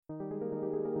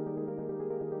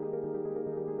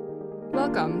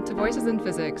Welcome to Voices in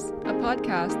Physics, a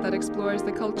podcast that explores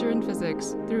the culture in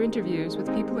physics through interviews with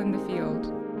people in the field.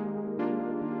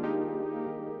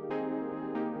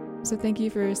 So thank you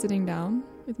for sitting down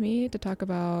with me to talk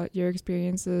about your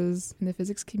experiences in the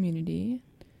physics community.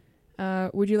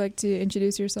 Would you like to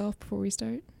introduce yourself before we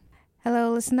start?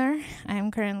 Hello, listener. I'm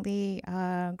currently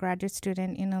a graduate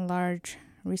student in a large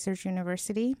research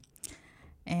university,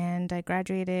 and I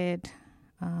graduated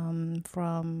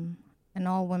from an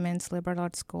all-women's liberal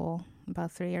arts school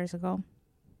about 3 years ago.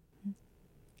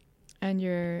 And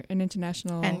you're an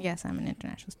international... And yes, I'm an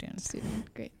international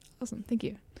student. Great. Awesome. Thank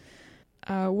you.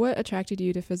 What attracted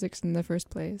you to physics in the first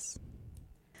place?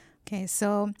 Okay,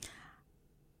 so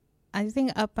I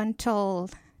think up until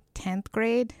 10th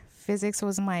grade, physics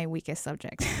was my weakest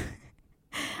subject.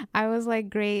 I was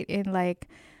great in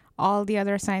all the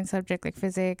other science subjects like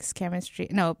physics,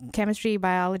 chemistry,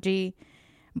 biology,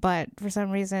 but for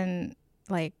some reason,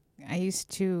 I used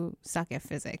to suck at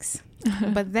physics.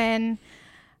 But then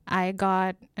I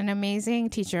got an amazing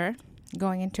teacher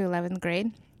going into 11th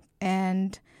grade,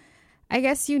 and I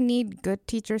guess you need good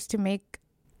teachers to make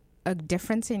a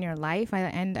difference in your life.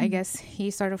 I guess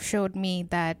he sort of showed me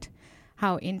that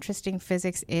how interesting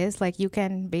physics is. You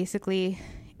can basically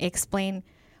explain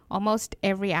almost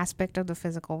every aspect of the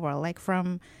physical world,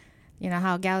 from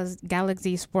how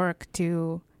galaxies work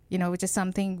to which is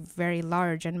something very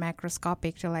large and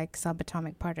macroscopic to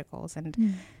subatomic particles.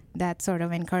 And that sort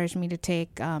of encouraged me to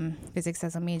take physics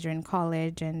as a major in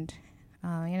college. And,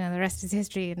 the rest is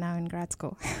history now in grad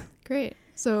school. Great.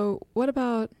 So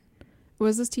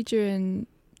was this teacher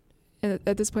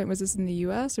at this point, was this in the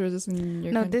U.S. or was this in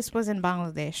your country? No, this was in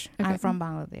Bangladesh. Okay. I'm from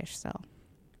Bangladesh, so.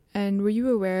 And were you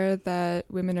aware that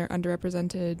women are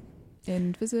underrepresented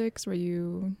in physics?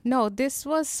 No, this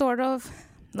was sort of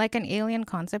like an alien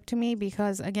concept to me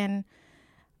because, again,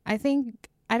 I think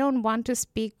I don't want to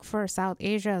speak for South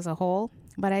Asia as a whole,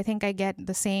 but I think I get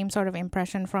the same sort of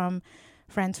impression from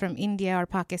friends from India or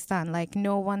Pakistan.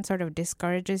 No one sort of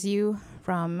discourages you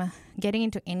from getting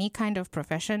into any kind of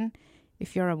profession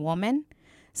if you're a woman.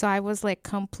 So I was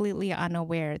completely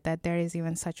unaware that there is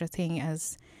even such a thing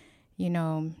as,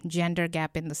 gender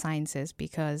gap in the sciences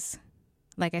because,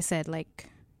 like I said,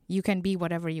 you can be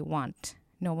whatever you want.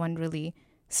 No one really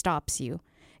stops you.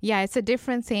 Yeah, it's a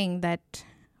different thing that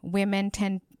women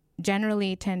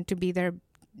generally tends to be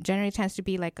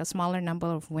a smaller number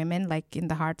of women in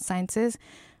the hard sciences,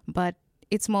 but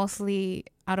it's mostly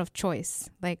out of choice.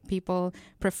 People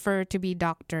prefer to be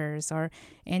doctors or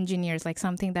engineers,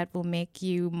 something that will make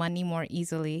you money more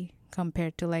easily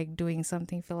compared to doing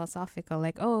something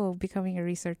philosophical, becoming a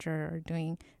researcher or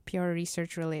doing pure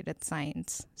research related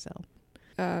science. So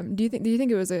do you think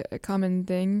it was a common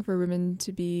thing for women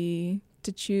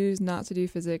to choose not to do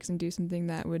physics and do something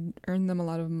that would earn them a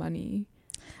lot of money?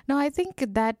 No, I think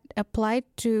that applied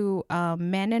to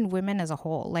men and women as a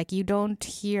whole. You don't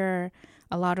hear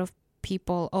a lot of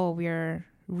people, we're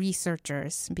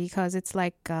researchers, because it's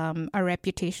a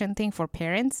reputation thing for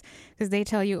parents, because they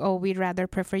tell you, we'd rather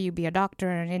prefer you be a doctor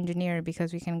or an engineer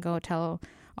because we can go tell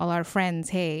all our friends,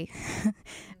 hey,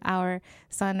 our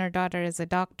son or daughter is a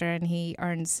doctor and he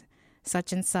earns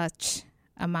such and such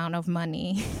amount of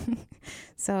money.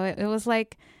 So it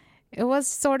was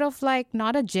sort of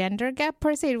not a gender gap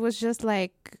per se. It was just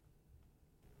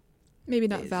maybe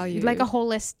not valued. A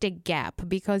holistic gap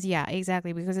because, yeah,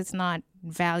 exactly, because it's not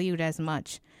valued as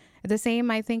much. The same,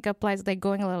 I think, applies,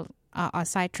 going a little a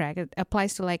sidetrack. It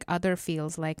applies to other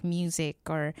fields like music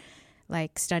or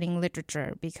studying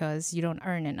literature because you don't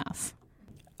earn enough.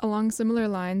 Along similar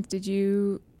lines, did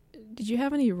you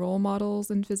have any role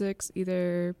models in physics,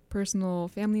 either personal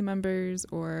family members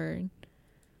or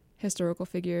historical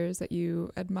figures that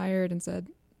you admired and said,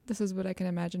 this is what I can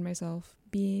imagine myself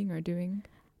being or doing?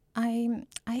 I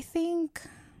think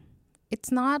it's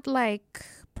not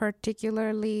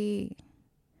particularly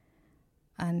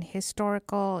an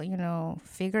historical,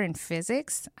 figure in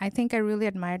physics. I think I really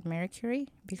admired Marie Curie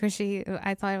because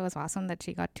I thought it was awesome that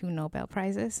she got 2 Nobel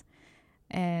Prizes.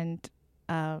 And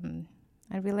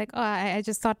I'd be I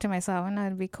just thought to myself,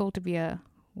 it'd be cool to be a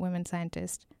women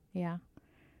scientist. Yeah.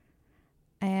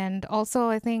 And also,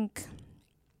 I think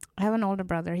I have an older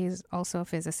brother. He's also a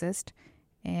physicist.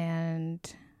 And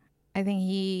I think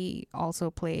he also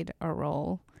played a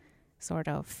role sort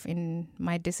of in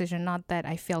my decision. Not that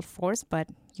I felt forced, but,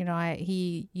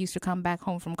 he used to come back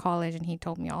home from college and he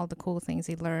told me all the cool things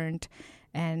he learned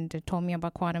and told me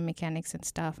about quantum mechanics and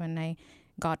stuff. And I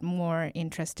got more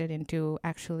interested into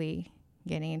actually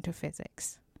getting into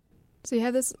physics. So you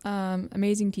have this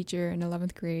amazing teacher in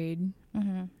 11th grade,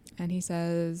 mm-hmm. and he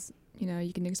says,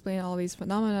 you can explain all these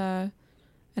phenomena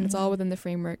and it's all within the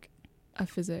framework of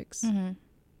physics. Mm-hmm.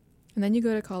 And then you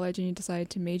go to college and you decide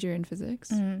to major in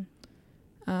physics. Mm-hmm.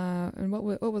 And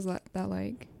what was that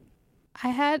like? I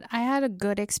had a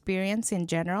good experience in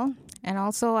general, and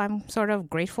also I'm sort of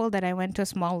grateful that I went to a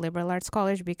small liberal arts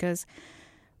college because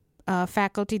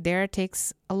faculty there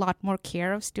takes a lot more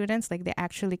care of students. Like they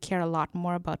actually care a lot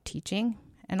more about teaching,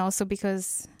 and also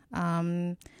because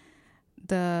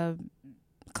the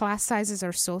class sizes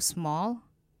are so small,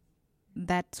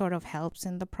 that sort of helps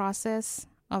in the process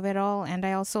of it all. And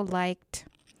I also liked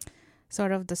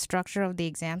sort of the structure of the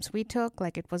exams we took.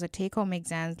 Like it was a take-home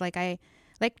exams. Like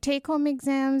take-home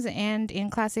exams and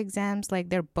in-class exams, like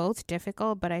they're both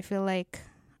difficult, but I feel like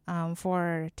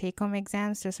for take-home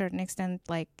exams, to a certain extent,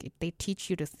 like they teach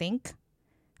you to think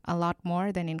a lot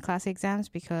more than in-class exams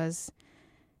because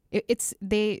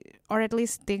or at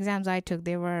least the exams I took,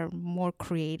 they were more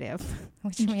creative,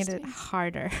 which made it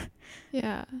harder.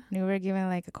 Yeah. We were given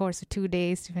like a course of 2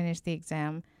 days to finish the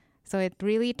exam. So it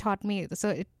really taught me, so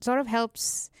it sort of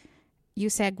helps you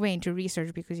segue into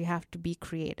research because you have to be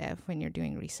creative when you're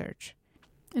doing research.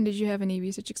 And did you have any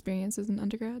research experiences in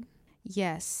undergrad?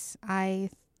 Yes, I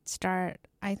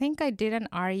think I did an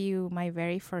RU my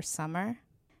very first summer.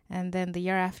 And then the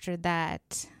year after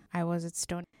that, I was at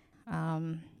Stony.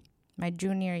 My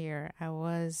junior year, I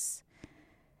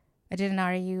did an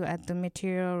RU at the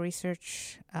Material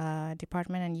Research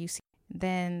Department in UC.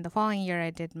 Then the following year,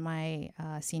 I did my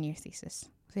senior thesis.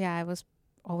 So yeah, I was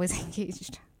always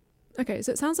engaged. Okay,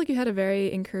 so it sounds like you had a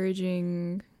very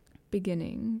encouraging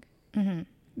beginning. Mm-hmm.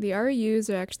 The RUs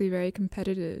are actually very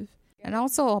competitive. And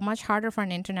also much harder for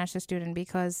an international student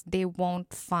because they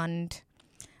won't fund,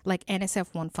 like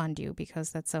NSF won't fund you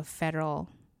because that's a federal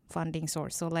funding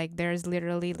source. So like there's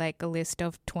literally like a list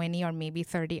of 20 or maybe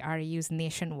 30 RUs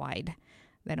nationwide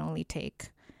that only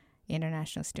take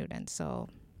international students. So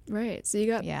right. So you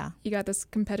got this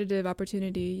competitive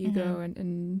opportunity. You go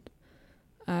and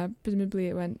presumably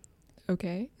it went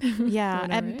okay.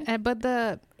 Yeah, but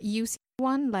the UC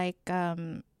one, like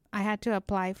I had to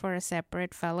apply for a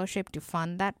separate fellowship to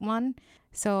fund that one.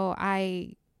 So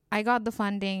I got the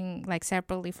funding like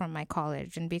separately from my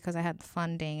college, and because I had the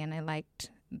funding and I liked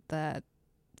the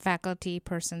faculty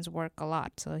person's work a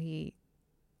lot, so he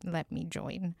let me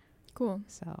join. Cool.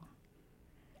 So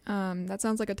that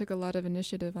sounds like it took a lot of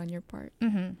initiative on your part.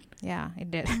 Mm-hmm. Yeah,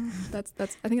 it did.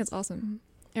 I think that's awesome.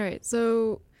 All right,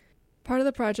 so part of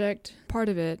the project, part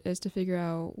of it is to figure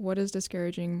out what is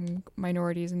discouraging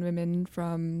minorities and women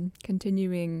from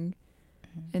continuing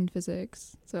in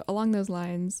physics. So along those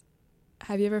lines,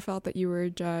 have you ever felt that you were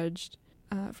judged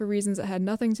for reasons that had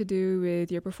nothing to do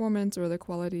with your performance or the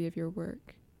quality of your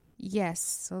work? Yes,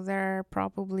 so there are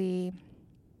probably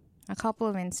a couple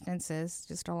of instances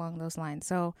just along those lines.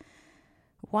 So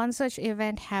one such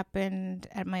event happened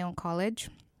at my own college.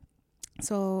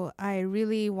 So I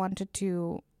really wanted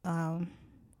to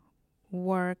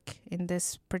work in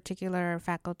this particular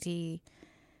faculty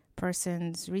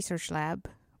person's research lab,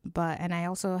 and I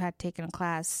also had taken a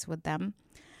class with them,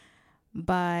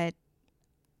 but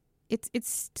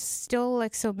it's still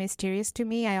like so mysterious to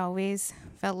me. I always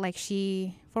felt like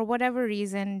she, for whatever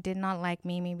reason, did not like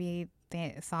me. Maybe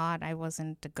they thought I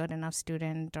wasn't a good enough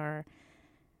student or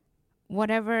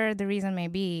whatever the reason may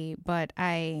be, but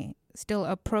I still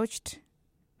approached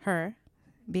her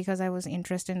because I was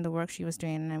interested in the work she was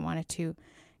doing and I wanted to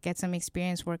get some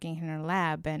experience working in her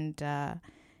lab. And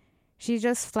she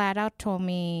just flat out told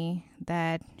me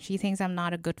that she thinks I'm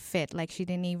not a good fit. Like she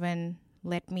didn't even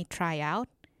let me try out.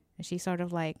 She sort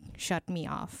of like shut me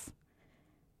off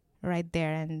right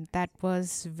there. And that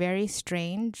was very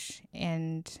strange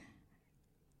and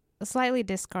slightly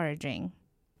discouraging.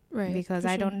 Right. Because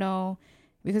I don't know,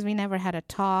 because we never had a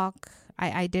talk.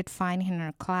 I did find in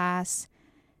her class.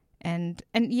 And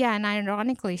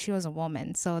ironically, she was a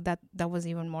woman. So that was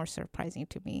even more surprising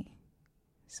to me.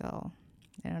 So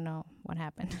I don't know what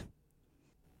happened.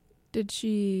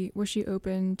 Was she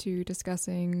open to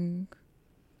discussing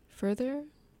further?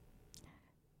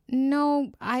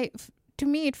 No, to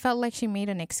me it felt like she made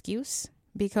an excuse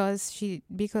because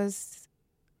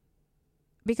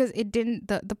it didn't,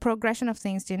 the progression of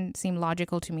things didn't seem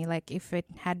logical to me. Like if it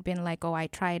had been like, oh, I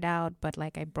tried out, but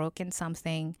like I broke in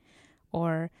something,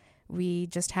 or we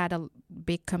just had a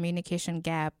big communication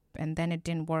gap and then it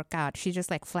didn't work out. She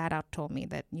just like flat out told me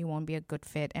that you won't be a good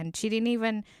fit. And she didn't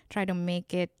even try to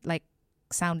make it like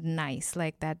sound nice,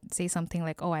 like that, say something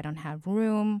like, oh, I don't have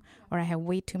room or I have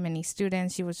way too many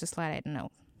students. She was just like,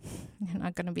 no, you're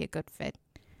not going to be a good fit.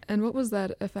 And what was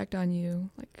that effect on you?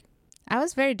 Like, I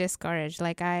was very discouraged.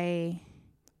 Like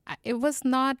it was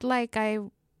not like I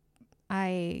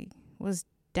was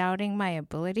doubting my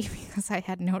ability because I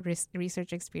had no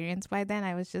research experience by then.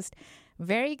 I was just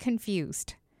very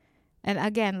confused. And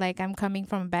again, like I'm coming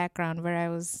from a background where I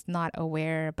was not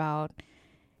aware about,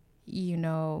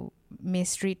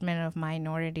 mistreatment of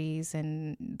minorities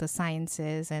and the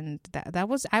sciences. And I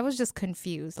was just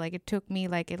confused. Like it took me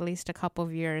like at least a couple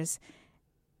of years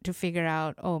to figure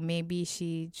out, oh, maybe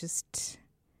she just,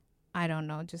 I don't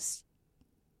know, just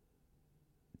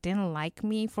didn't like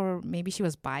me, for maybe she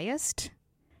was biased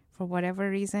for whatever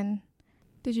reason.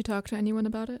 Did you talk to anyone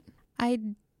about it? I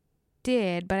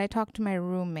did, but I talked to my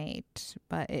roommate,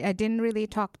 but I didn't really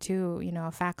talk to,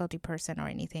 a faculty person or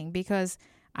anything, because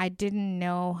I didn't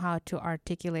know how to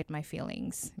articulate my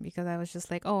feelings, because I was just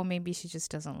like, oh, maybe she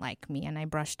just doesn't like me, and I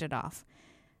brushed it off.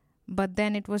 But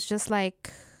then it was just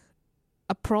like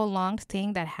a prolonged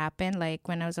thing that happened. Like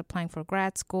when I was applying for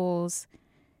grad schools,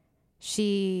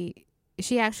 she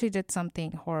actually did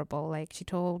something horrible. Like she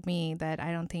told me that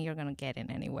I don't think you're going to get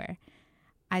in anywhere.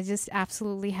 I just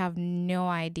absolutely have no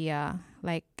idea.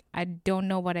 Like, I don't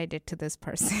know what I did to this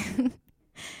person.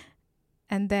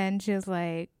 And then she was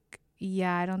like,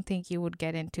 yeah, I don't think you would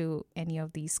get into any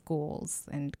of these schools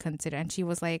and consider. And she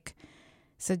was like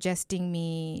suggesting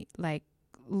me like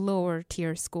lower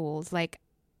tier schools. Like,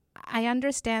 I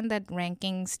understand that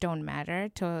rankings don't matter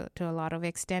to a lot of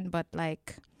extent, but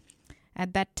like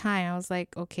at that time I was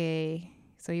like, okay,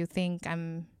 so you think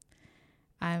I'm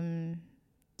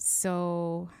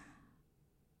so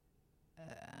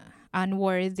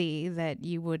unworthy that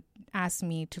you would ask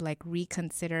me to like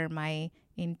reconsider my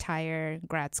entire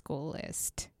grad school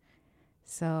list.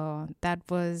 So that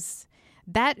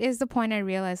is the point I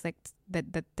realized, like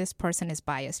that this person is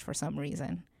biased for some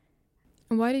reason.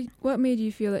 What made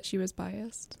you feel that she was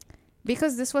biased?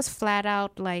 Because this was flat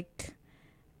out like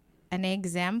an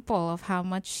example of how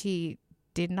much she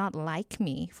did not like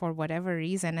me for whatever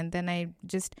reason. And then I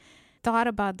just thought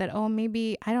about that, oh,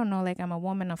 maybe, I don't know, like I'm a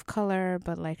woman of color,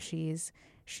 but like she's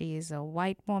a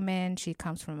white woman. She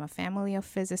comes from a family of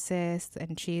physicists,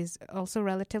 and she's also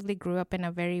relatively grew up in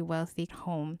a very wealthy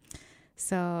home.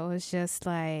 So it was just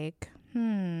like,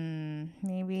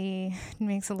 maybe it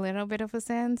makes a little bit of a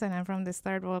sense. And I'm from this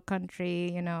third world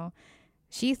country,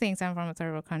 She thinks I'm from a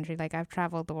third world country. Like I've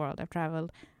traveled the world. I've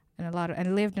traveled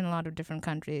and lived in a lot of different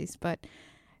countries, but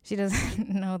she doesn't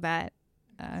know that.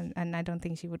 And I don't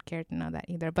think she would care to know that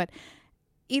either. But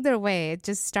either way, it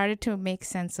just started to make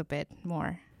sense a bit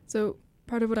more. So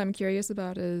part of what I'm curious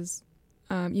about is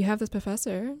you have this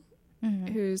professor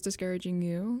who's discouraging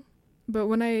you. But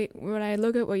when I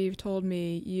look at what you've told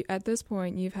me, at this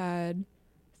point, you've had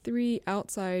 3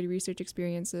 outside research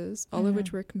experiences, all of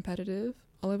which were competitive,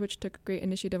 all of which took great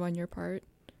initiative on your part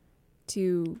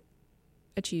to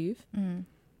achieve.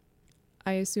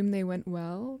 I assume they went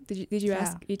well. Did you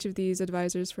ask each of these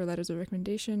advisors for letters of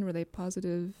recommendation? Were they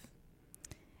positive?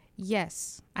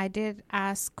 Yes, I did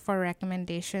ask for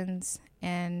recommendations,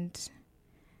 and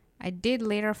I did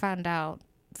later find out.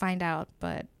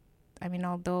 But I mean,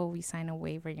 although we sign a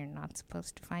waiver, you're not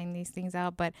supposed to find these things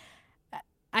out. But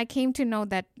I came to know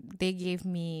that they gave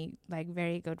me like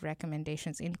very good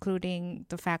recommendations, including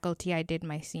the faculty I did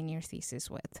my senior thesis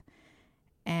with.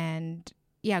 And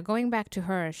yeah, going back to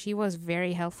her, she was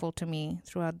very helpful to me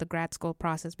throughout the grad school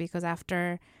process, because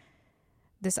after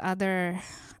this other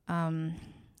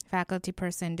faculty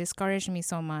person discouraged me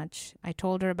so much, I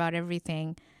told her about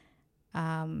everything.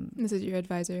 This is your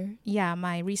advisor? Yeah,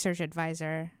 my research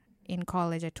advisor in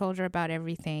college. I told her about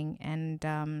everything, and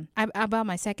about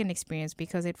my second experience,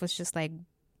 because it was just like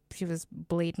she was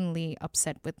blatantly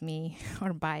upset with me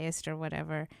or biased or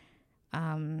whatever.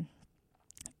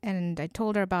 And I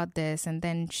told her about this, and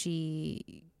then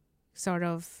she sort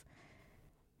of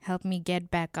helped me get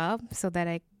back up so that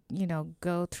I,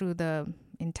 go through the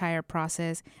entire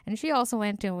process. And she also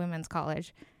went to a women's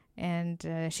college, and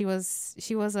she was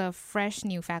a fresh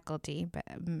new faculty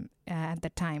at the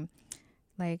time.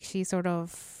 Like she sort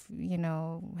of,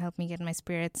 helped me get my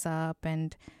spirits up,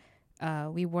 and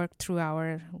we worked through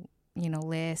our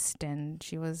list, and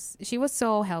she was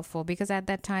so helpful, because at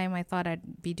that time I thought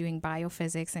I'd be doing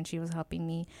biophysics, and she was helping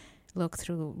me look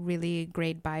through really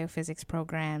great biophysics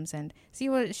programs. And she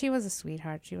was a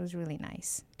sweetheart. She was really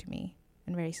nice to me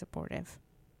and very supportive.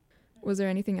 Was there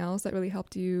anything else that really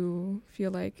helped you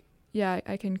feel like, yeah,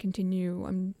 I can continue,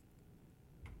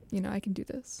 I can do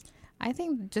this? I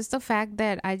think just the fact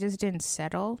that I just didn't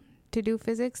settle to do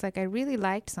physics. Like I really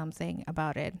liked something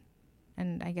about it,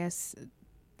 and I guess,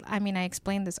 I mean, I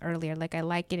explained this earlier, like I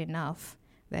like it enough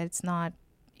that it's not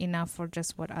enough for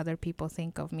just what other people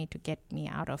think of me to get me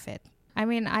out of it. I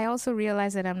mean, I also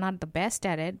realize that I'm not the best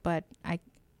at it, but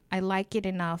I like it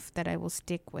enough that I will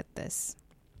stick with this.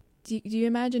 do you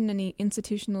imagine any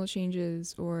institutional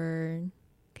changes, or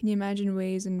can you imagine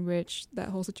ways in which that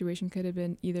whole situation could have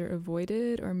been either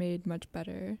avoided or made much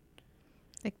better?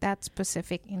 Like that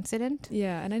specific incident?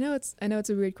 Yeah, and I know it's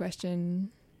a weird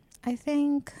question. I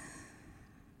think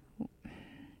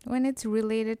when it's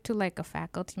related to like a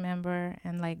faculty member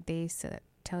and like they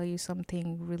tell you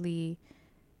something really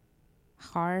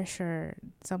harsh or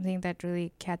something that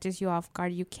really catches you off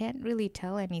guard, you can't really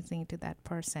tell anything to that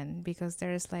person because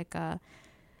there's like an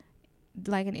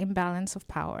imbalance of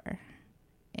power.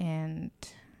 And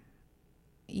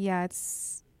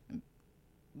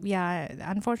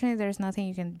unfortunately there's nothing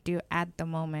you can do at the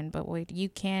moment, but what you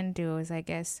can do is, I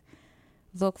guess,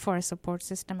 look for a support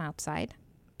system outside.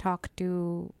 Talk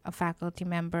to a faculty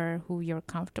member who you're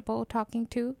comfortable talking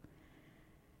to.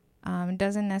 It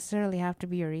doesn't necessarily have to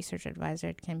be your research advisor.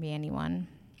 It can be anyone.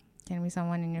 It can be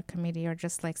someone in your committee or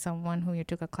just like someone who you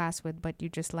took a class with, but you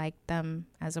just like them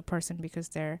as a person because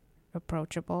they're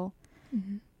approachable.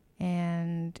 Mm-hmm.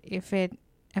 And if it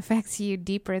affects you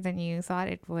deeper than you thought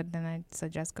it would, then I'd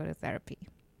suggest go to therapy,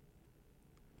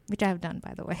 which I have done,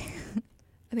 by the way.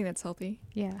 I think that's healthy.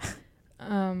 Yeah.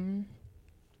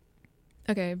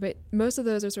 Okay, but most of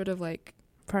those are sort of like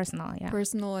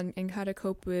personal and how to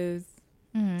cope with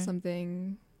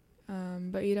something,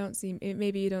 but maybe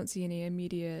you don't see any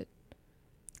immediate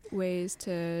ways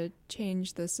to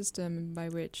change the system by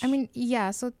which...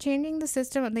 so changing the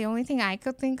system, the only thing I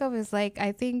could think of is like,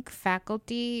 I think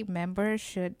faculty members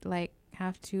should like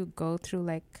have to go through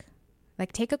like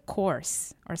take a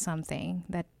course or something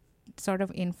that sort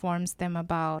of informs them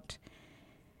about,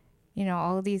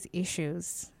 all these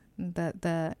issues,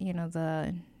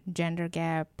 the gender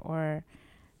gap, or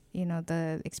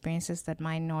the experiences that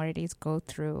minorities go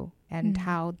through, and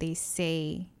how they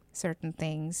say certain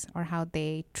things or how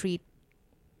they treat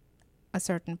a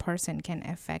certain person can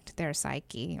affect their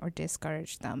psyche or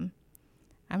discourage them.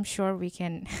 I'm sure we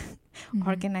can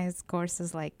organize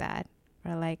courses like that,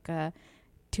 or like a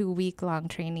 2-week-long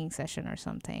training session or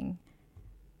something.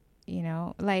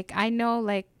 Like I know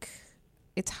like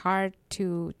it's hard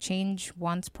to change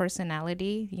one's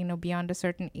personality, beyond a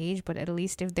certain age, but at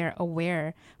least if they're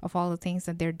aware of all the things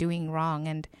that they're doing wrong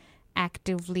and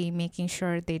actively making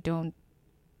sure they don't,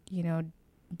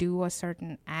 do a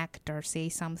certain act or say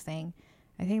something,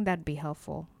 I think that'd be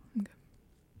helpful. Okay.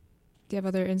 Do you have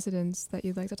other incidents that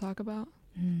you'd like to talk about?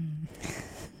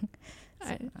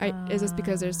 Is this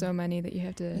because there's so many that you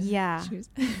have to choose?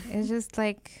 It's just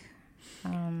like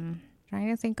trying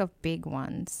to think of big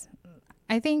ones.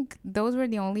 I think those were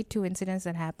the only 2 incidents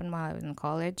that happened while I was in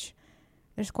college.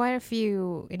 There's quite a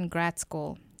few in grad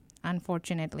school,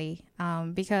 unfortunately,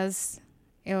 because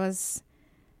it was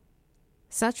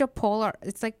such a polar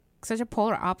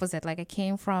opposite. Like I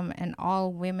came from an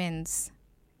all women's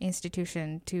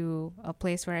institution to a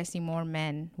place where I see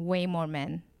way more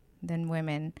men than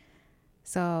women.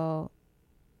 So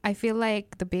I feel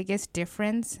like the biggest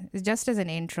difference, just as an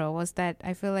intro, was that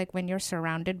I feel like when you're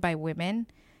surrounded by women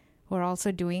who are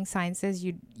also doing sciences,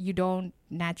 you don't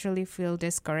naturally feel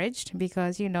discouraged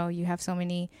because, you have so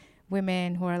many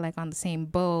women who are like on the same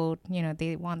boat,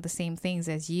 they want the same things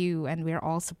as you, and we're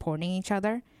all supporting each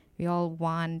other.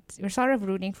 We're sort of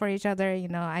rooting for each other.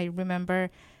 I remember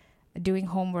doing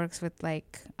homeworks with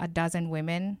like a dozen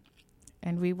women,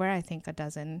 and we were, I think, a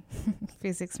dozen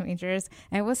physics majors.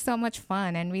 And it was so much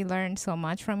fun, and we learned so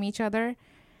much from each other.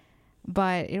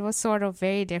 But it was sort of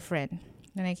very different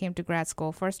when I came to grad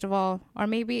school. First of all, or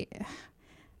maybe,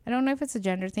 I don't know if it's a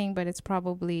gender thing, but it's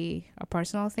probably a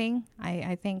personal thing.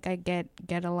 I think I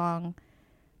get along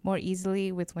more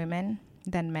easily with women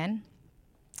than men.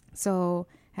 So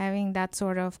having that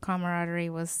sort of camaraderie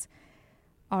was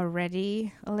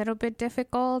already a little bit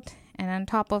difficult. And on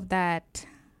top of that,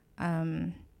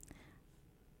 a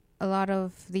lot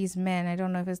of these men, I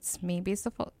don't know if it's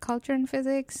the culture in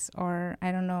physics or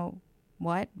I don't know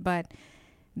what, but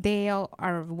they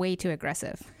are way too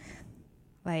aggressive.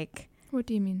 Like, what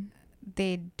do you mean?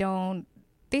 They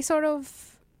sort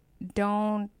of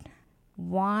don't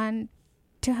want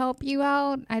to help you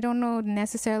out. I don't know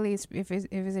necessarily if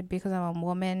it's because I'm a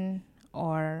woman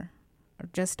or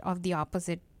just of the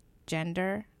opposite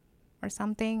gender or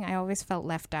something. I always felt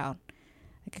left out.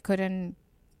 Like I couldn't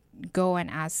go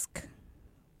and ask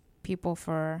people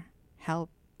for help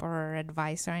or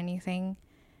advice or anything.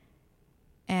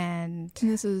 And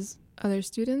this is other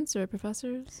students or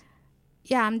professors?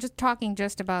 Yeah, I'm just talking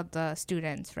about the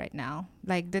students right now.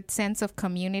 Like the sense of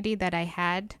community that I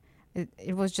had,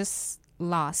 it was just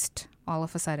lost all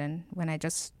of a sudden when I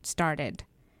just started.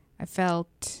 I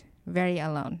felt very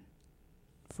alone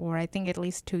for I think at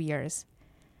least 2 years.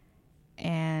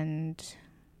 And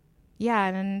yeah,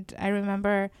 and I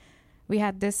remember we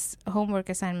had this homework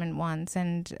assignment once,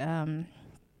 and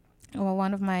well,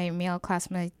 one of my male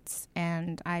classmates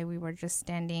and we were just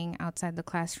standing outside the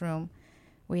classroom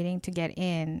waiting to get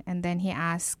in, and then he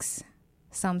asks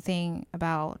something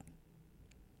about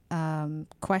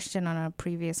question on a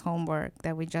previous homework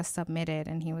that we just submitted,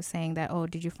 and he was saying that, oh,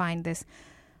 did you find this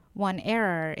one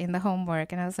error in the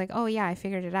homework? And I was like, oh yeah, I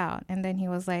figured it out. And then he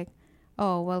was like,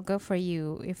 oh, well, good for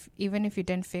you. Even if you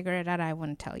didn't figure it out, I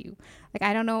wouldn't tell you. Like,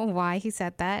 I don't know why he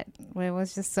said that, but it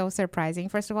was just so surprising.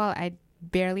 First of all, I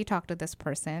barely talked to this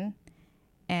person,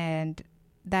 and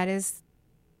that is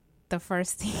the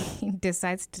first thing he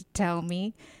decides to tell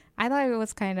me. I thought it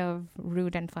was kind of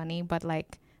rude and funny, but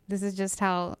like, this is just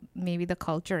how maybe the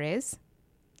culture is.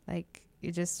 Like,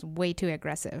 it's just way too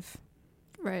aggressive.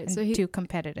 Right. And So too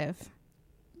competitive.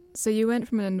 So you went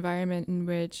from an environment in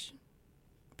which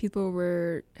people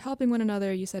were helping one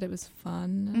another. You said it was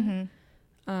fun.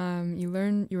 Mm-hmm.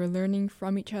 You were learning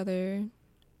from each other.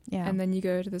 Yeah. And then you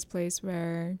go to this place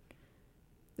where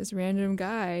this random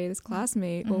guy, this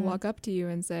classmate, will walk up to you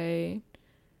and say,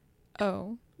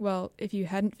 oh, well, if you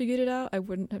hadn't figured it out, I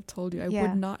wouldn't have told you. I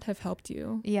would not have helped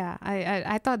you. Yeah,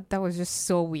 I thought that was just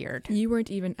so weird. You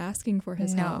weren't even asking for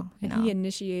his help. And No. he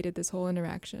initiated this whole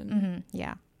interaction. Mm-hmm.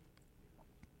 Yeah.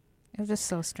 It was just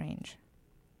so strange.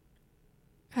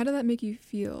 How did that make you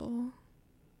feel?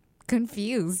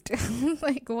 Confused.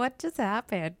 Like, what just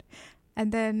happened?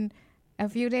 And then a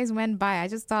few days went by. I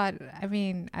just thought, I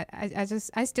mean,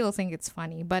 I still think it's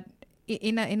funny, but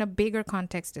in a bigger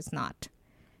context, it's not.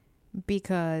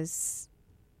 Because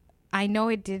I know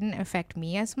it didn't affect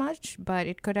me as much, but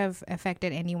it could have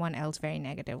affected anyone else very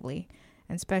negatively,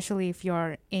 and especially if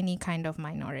you're any kind of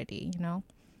minority, you know.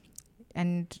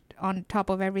 And on top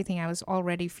of everything, I was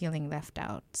already feeling left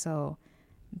out, so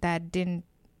that didn't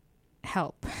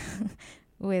help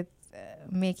with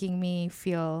making me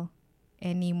feel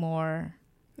any more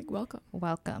Like,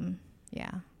 welcome.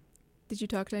 Yeah. Did you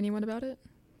talk to anyone about it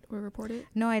or report it?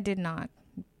 No, I did not.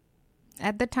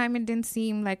 At the time, it didn't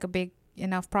seem like a big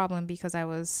enough problem because I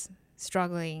was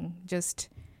struggling just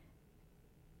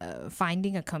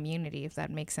finding a community, if that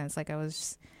makes sense. Like, I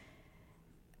was...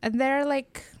 And there are,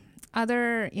 like,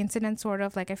 other incidents, sort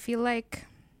of. Like, I feel like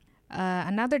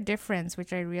another difference,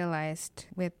 which I realized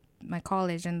with my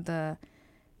college and the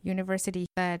university,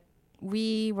 that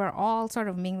we were all sort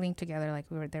of mingling together. Like,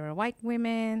 there were white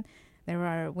women, there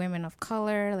were women of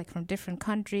color, like from different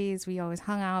countries. We always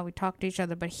hung out, we talked to each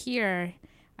other. But here,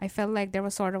 I felt like there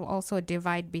was sort of also a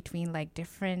divide between like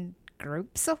different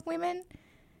groups of women.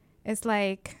 It's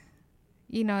like,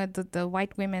 you know, the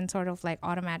white women sort of like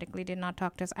automatically did not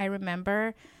talk to us. I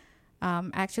remember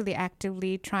actually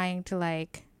actively trying to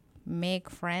like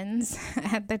make friends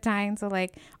at the time. So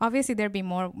like, obviously there'd be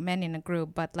more men in a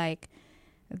group, but like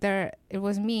it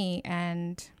was me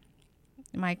and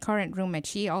my current roommate.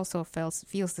 She also feels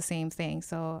the same thing.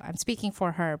 So I'm speaking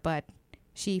for her, but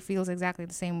she feels exactly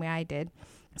the same way I did.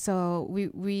 So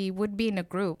we would be in a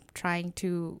group trying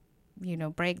to, you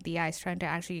know, break the ice, trying to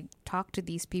actually talk to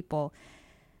these people.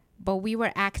 But we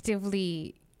were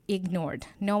actively ignored.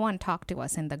 No one talked to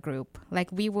us in the group.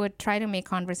 Like, we would try to make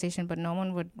conversation, but no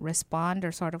one would respond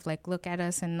or sort of like look at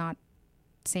us and not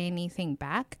say anything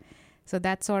back. So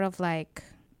that sort of like,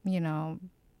 you know,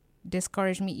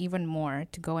 discouraged me even more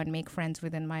to go and make friends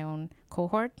within my own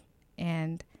cohort.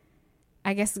 And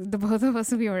I guess the both of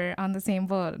us, we were on the same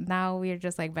boat. Now we're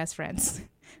just like best friends.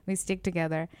 We stick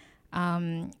together.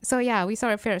 So yeah, we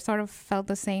sort of felt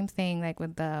the same thing, like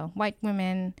with the white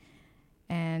women,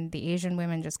 and the Asian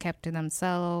women just kept to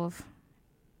themselves.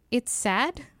 It's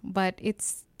sad, but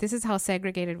this is how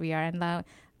segregated we are. And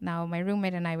now my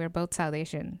roommate and I, we're both South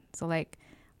Asian. So like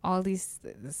all these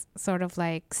sort of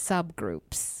like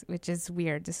subgroups, which is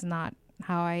weird. This is not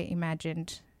how I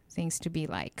imagined things to be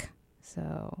like.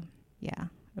 So yeah,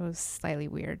 it was slightly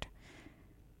weird.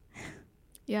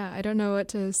 Yeah, I don't know what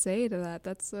to say to that.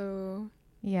 That's so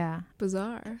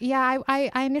bizarre. Yeah,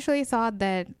 I initially thought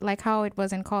that, like how it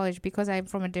was in college, because I'm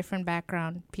from a different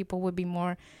background, people would be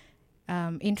more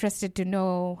interested to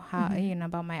know how, you know,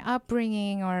 about my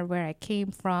upbringing or where I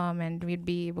came from, and we'd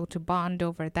be able to bond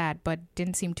over that, but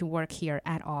didn't seem to work here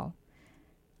at all.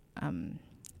 That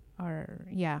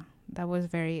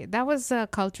was a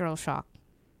cultural shock.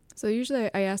 So usually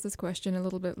I ask this question a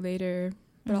little bit later,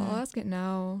 but I'll ask it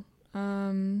now.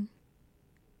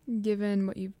 Given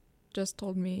what you've just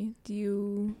told me, do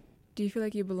you feel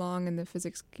like you belong in the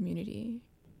physics community?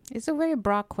 It's a very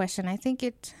broad question. I think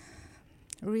it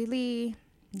really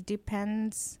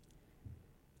depends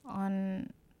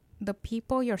on the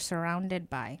people you're surrounded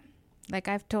by. Like,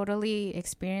 I've totally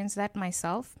experienced that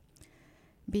myself.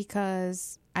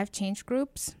 because I've changed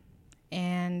groups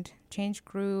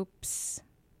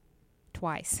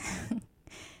twice.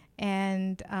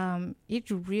 And it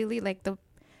really, like, the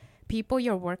people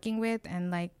you're working with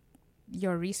and like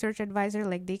your research advisor,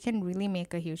 like, they can really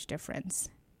make a huge difference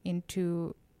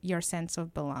into your sense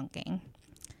of belonging.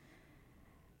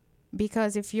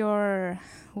 Because if you're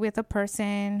with a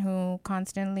person who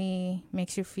constantly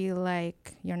makes you feel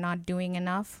like you're not doing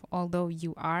enough, although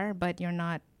you are, but you're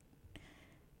not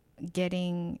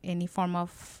getting any form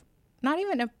of, not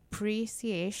even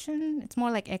appreciation, it's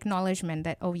more like acknowledgement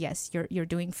that, oh yes, you're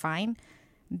doing fine,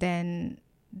 then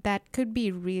that could be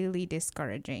really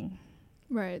discouraging.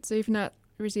 Right. So if you're not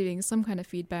receiving some kind of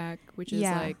feedback, which is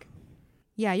like,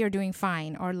 yeah, you're doing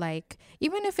fine, or like,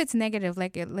 even if it's negative,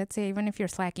 like, let's say even if you're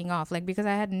slacking off, like, because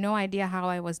I had no idea how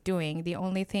I was doing, the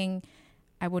only thing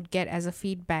I would get as a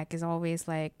feedback is always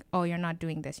like, oh, you're not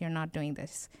doing this, and you're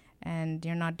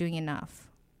not doing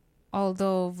enough.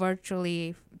 Although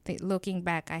virtually, looking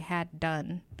back, I had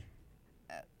done,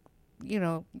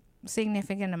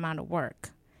 significant amount of work,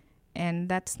 and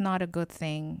that's not a good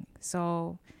thing.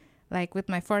 So, like with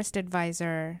my first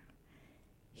advisor,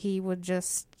 he would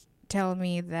just tell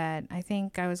me that I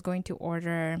think I was going to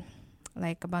order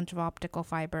like a bunch of optical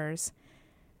fibers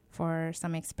for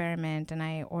some experiment, and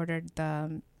I ordered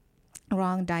the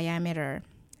wrong diameter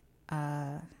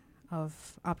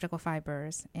of optical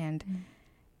fibers. And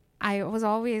I was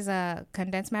always a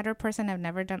condensed matter person. I've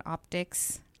never done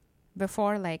optics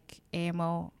before, like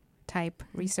AMO type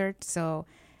research. So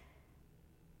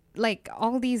like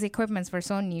all these equipments were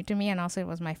so new to me, and also it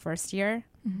was my first year.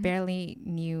 Barely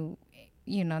knew,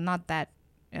 not that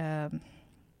amount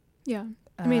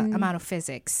of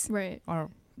physics. Right. Or,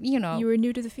 you were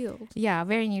new to the field. Yeah,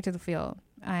 very new to the field.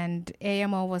 And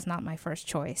AMO was not my first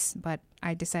choice, but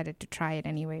I decided to try it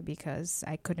anyway because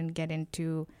I couldn't get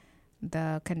into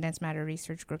the condensed matter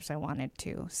research groups I wanted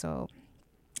to. So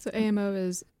AMO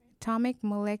is atomic,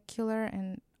 molecular,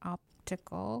 and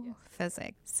optical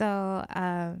physics. So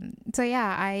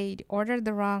I ordered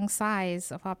the wrong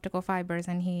size of optical fibers,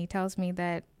 and he tells me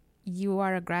that you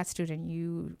are a grad student.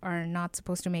 You are not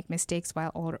supposed to make mistakes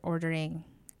while ordering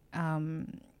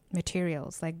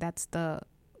materials. Like, that's the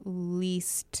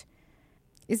least.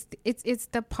 It's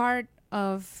the part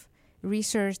of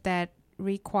research that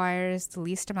requires the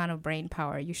least amount of brain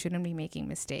power. You shouldn't be making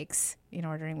mistakes in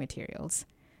ordering materials.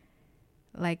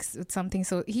 Like, it's something.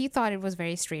 So he thought it was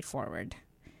very straightforward.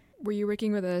 Were you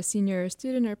working with a senior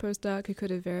student or postdoc who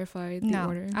could have verified the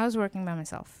order? No, I was working by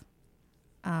myself.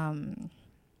 And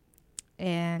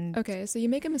okay, so you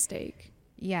make a mistake.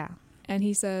 Yeah. And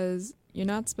he says, you're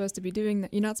not supposed to be doing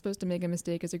that. You're not supposed to make a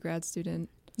mistake as a grad student.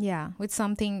 Yeah, with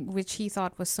something which he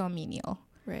thought was so menial.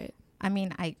 Right. I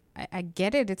mean, I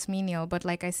get it, it's menial, but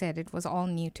like I said, it was all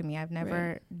new to me. I've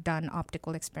never done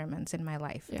optical experiments in my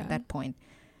life at that point.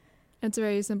 It's a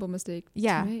very simple mistake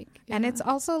to make. Yeah. And it's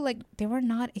also like, they were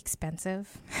not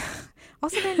expensive.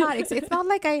 Also, they're not, it's not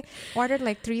like I ordered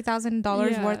like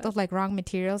 $3,000 worth of like wrong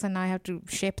materials and now I have to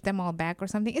ship them all back or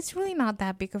something. It's really not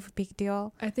that big of a big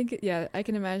deal. I think, I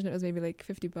can imagine it was maybe like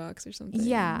 $50 or something.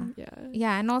 Yeah.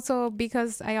 And also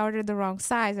because I ordered the wrong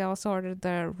size, I also ordered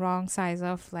the wrong size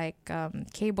of like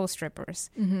cable strippers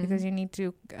because you need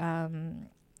to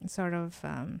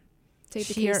take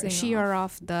the shear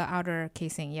off the outer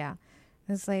casing. Yeah.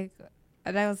 It's like,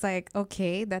 and I was like,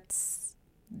 okay, that's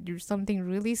something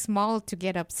really small to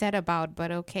get upset about,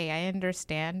 but okay, I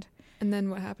understand. And then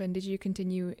what happened? Did you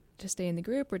continue to stay in the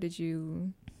group, or did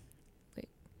you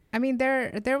I mean,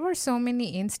 there were so many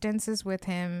instances with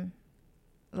him,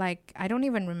 like, I don't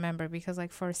even remember because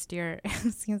like first year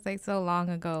seems like so long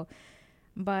ago.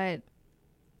 But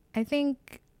I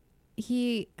think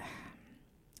we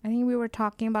were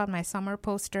talking about my summer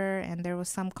poster, and there was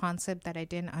some concept that I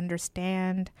didn't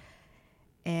understand.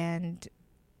 And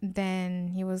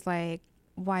then he was like,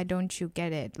 why don't you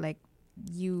get it? Like,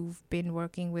 you've been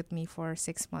working with me for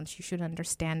 6 months. You should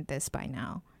understand this by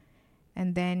now.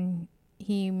 And then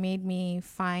he made me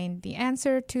find the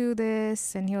answer to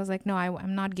this. And he was like, no,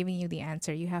 I'm not giving you the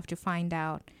answer. You have to find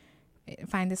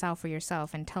this out for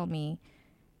yourself and tell me.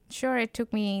 Sure, it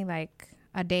took me like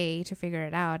a day to figure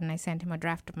it out, and I sent him a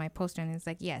draft of my poster, and it's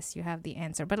like, yes, you have the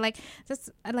answer. But like, just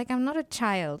like, I'm not a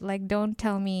child. Like, don't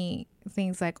tell me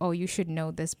things like, oh, you should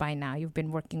know this by now. You've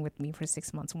been working with me for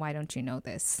 6 months. Why don't you know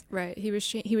this? Right. He was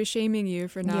shaming you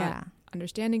for not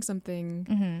understanding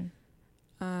something.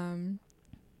 And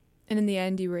in the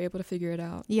end, you were able to figure it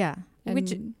out. Yeah. And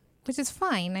which is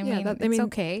fine. I mean, it's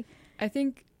okay. I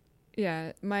think,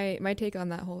 my take on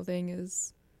that whole thing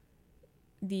is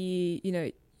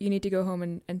you need to go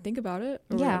home and think about it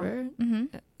or Yeah. whatever.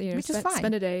 Mm-hmm. Which is fine.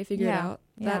 Spend a day, figure it Yeah. out.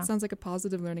 Yeah. That sounds like a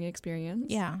positive learning experience.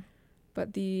 Yeah.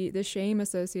 But the shame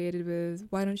associated with,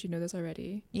 why don't you know this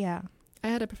already? Yeah. I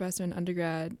had a professor in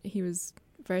undergrad. He was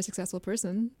a very successful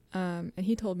person. And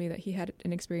he told me that he had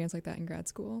an experience like that in grad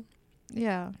school,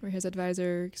 Yeah. where his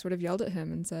advisor sort of yelled at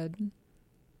him and said,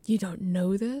 you don't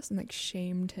know this? And like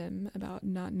shamed him about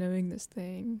not knowing this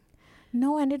thing.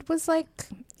 No, and it was like,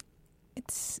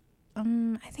 it's,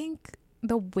 I think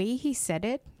the way he said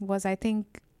it was, I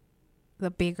think,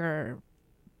 the bigger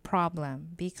problem,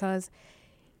 because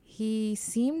he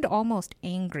seemed almost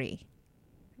angry.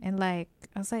 And like,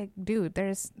 I was like, dude,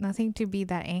 there's nothing to be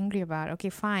that angry about. Okay,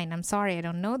 fine. I'm sorry. I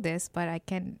don't know this, but I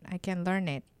can learn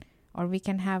it, or we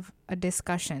can have a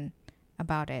discussion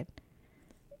about it.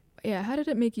 Yeah. How did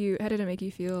it make you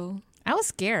feel? I was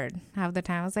scared half the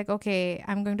time. I was like, okay,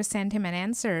 I'm going to send him an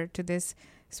answer to this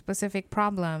specific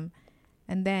problem,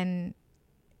 and then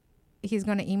he's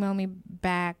going to email me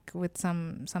back with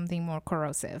something more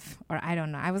corrosive, or I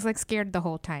don't know. I was like scared the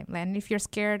whole time. And if you're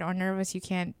scared or nervous, you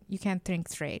can't think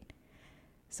straight.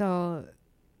 So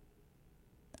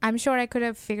I'm sure I could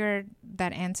have figured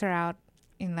that answer out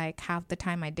in like half the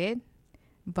time I did,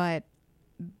 but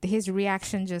his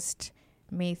reaction just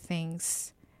made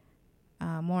things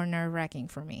more nerve-wracking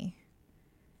for me.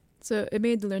 So it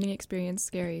made the learning experience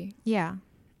scary. Yeah.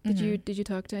 Did you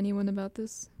talk to anyone about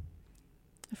this?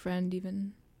 A friend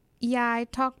even? Yeah, I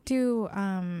talked to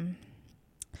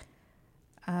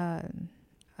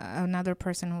another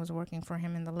person who was working for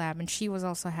him in the lab, and she was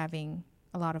also having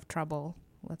a lot of trouble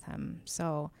with him.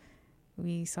 So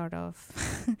we sort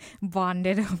of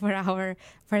bonded over our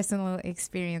personal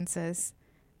experiences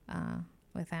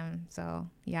with him. So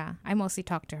yeah, I mostly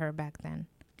talked to her back then.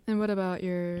 And what about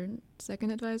your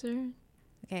second advisor?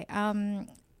 Okay.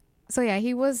 So yeah,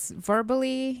 he was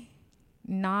verbally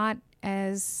not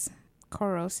as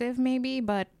corrosive maybe,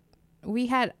 but we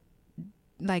had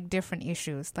like different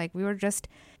issues. Like we were just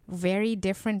very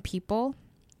different people,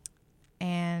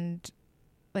 and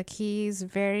like he's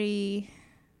very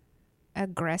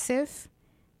aggressive,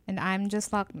 and I'm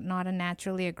just like not a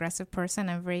naturally aggressive person.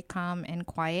 I'm very calm and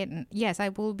quiet, and yes, I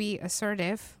will be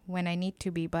assertive when I need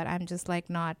to be, but I'm just like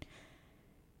not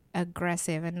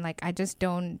aggressive, and like I just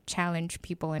don't challenge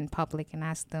people in public and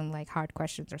ask them like hard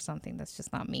questions or something. That's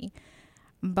just not me.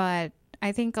 But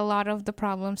I think a lot of the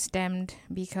problem stemmed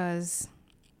because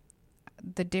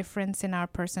the difference in our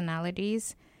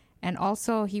personalities, and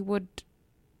also he would,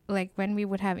 like when we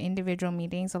would have individual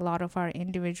meetings, a lot of our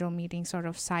individual meetings sort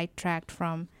of sidetracked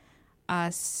from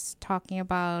us talking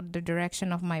about the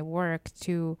direction of my work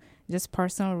to just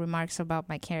personal remarks about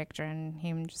my character, and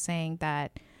him just saying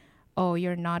that, oh,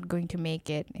 you're not going to make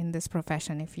it in this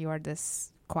profession if you are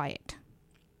this quiet.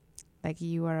 Like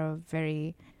you are a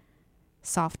very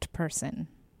soft person,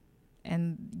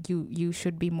 and you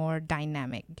should be more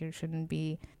dynamic. You shouldn't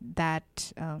be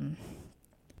that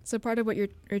So part of what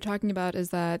you're talking about is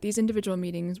that these individual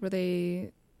meetings,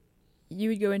 you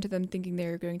would go into them thinking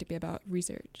they're going to be about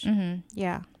research.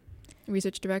 Yeah.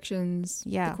 Research directions,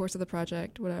 Yeah. the course of the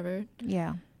project, whatever.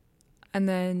 Yeah. And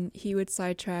then he would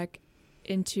sidetrack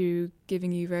into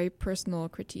giving you very personal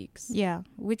critiques. Yeah,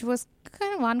 which was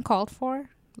kind of uncalled for.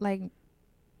 Like,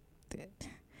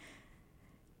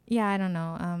 yeah, I don't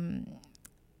know.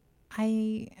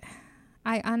 I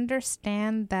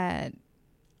understand that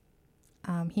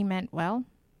he meant well,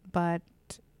 but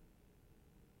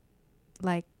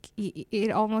like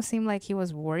it almost seemed like he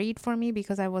was worried for me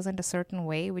because I wasn't a certain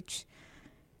way, which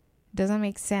doesn't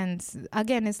make sense.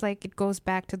 Again, it's like it goes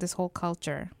back to this whole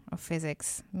culture of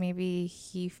physics. Maybe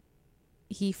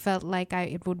he felt like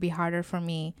it would be harder for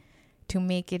me to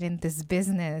make it in this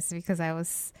business because I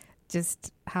was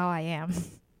just how I am.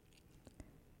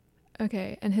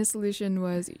 Okay, and his solution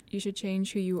was you should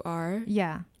change who you are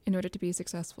Yeah. in order to be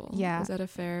successful. Yeah. Is that a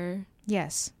fair...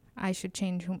 Yes, I should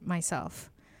change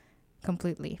myself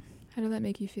completely. How did that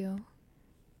make you feel?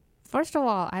 First of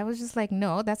all, I was just like,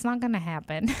 no, that's not going to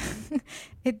happen.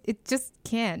 It just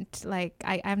can't. Like,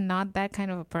 I'm not that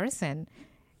kind of a person.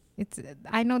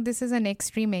 I know this is an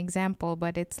extreme example,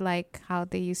 but it's like how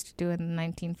they used to do in the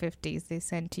 1950s. They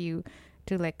sent you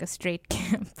to like a straight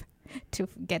camp to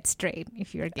get straight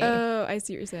if you're gay. Oh, I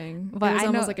see what you're saying. But it was I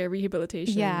almost know- like a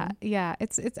rehabilitation. Yeah.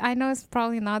 It's. I know it's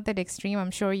probably not that extreme.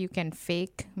 I'm sure you can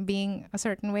fake being a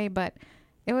certain way, but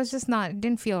it was just not. It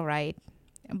didn't feel right.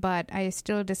 But I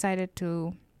still decided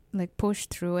to like push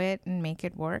through it and make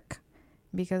it work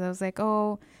because I was like,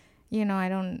 oh, I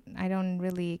don't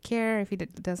really care if he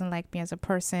doesn't like me as a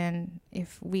person.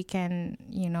 If we can,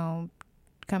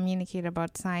 communicate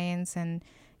about science and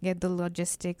get the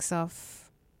logistics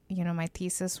of my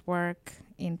thesis work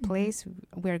in place,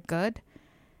 we're good.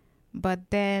 But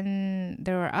then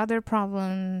there were other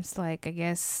problems, like I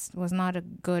guess was not a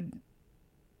good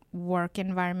work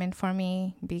environment for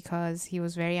me because he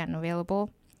was very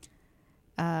unavailable.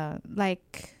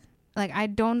 Like I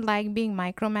don't like being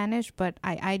micromanaged, but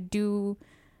I do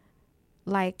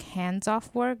like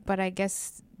hands-off work, but I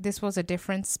guess this was a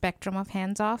different spectrum of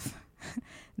hands-off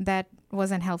that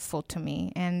wasn't helpful to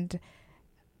me. And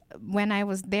when I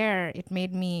was there, it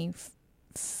made me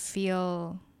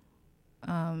feel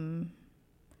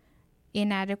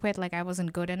inadequate, like I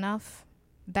wasn't good enough.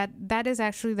 That is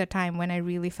actually the time when I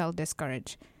really felt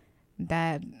discouraged,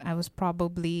 that I was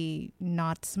probably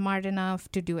not smart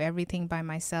enough to do everything by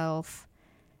myself.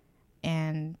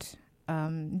 And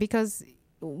because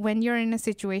when you're in a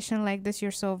situation like this,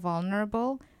 you're so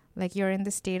vulnerable, like you're in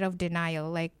the state of denial.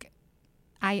 Like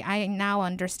I now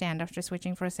understand after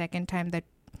switching for a second time that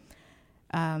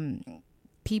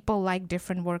people like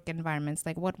different work environments.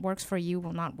 Like what works for you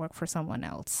will not work for someone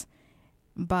else.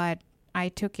 But I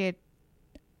took it,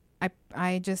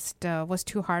 I just was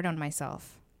too hard on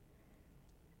myself.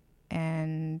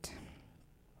 And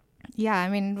yeah, I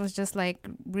mean, it was just like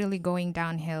really going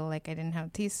downhill. Like I didn't have a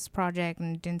thesis project,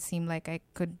 and it didn't seem like I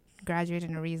could graduate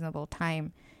in a reasonable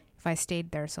time if I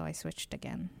stayed there. So I switched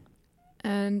again.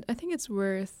 And I think it's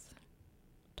worth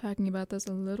talking about this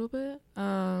a little bit.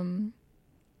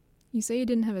 You say you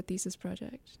didn't have a thesis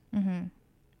project. Mm-hmm.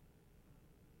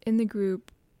 In the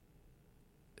group,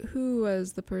 who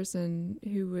was the person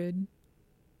who would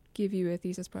give you a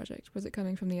thesis project? Was it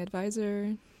coming from the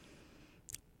advisor?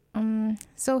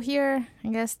 So here, I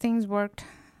guess things worked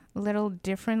a little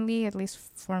differently, at least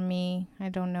for me. I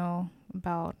don't know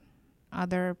about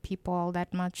other people all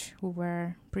that much who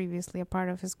were previously a part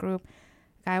of his group.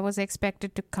 I was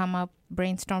expected to come up,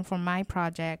 brainstorm for my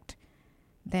project,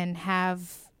 then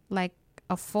have like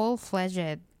a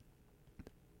full-fledged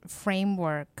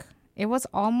framework. It was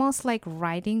almost like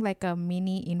writing like a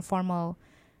mini informal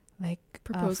like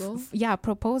proposal.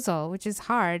 Proposal, which is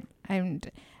hard.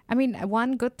 And I mean,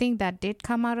 one good thing that did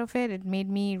come out of it made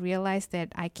me realize that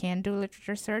I can do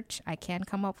literature search. I can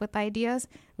come up with ideas,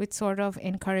 which sort of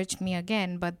encouraged me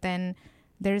again. But then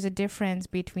there's a difference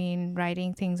between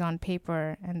writing things on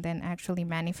paper and then actually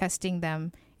manifesting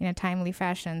them in a timely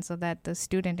fashion so that the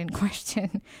student in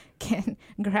question can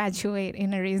graduate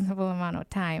in a reasonable amount of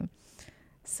time.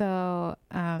 So,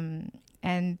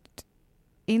 and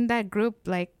in that group,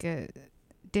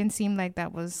 didn't seem like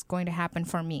that was going to happen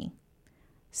for me.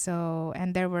 So,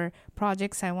 and there were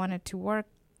projects I wanted to work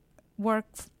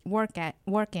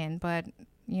in, but,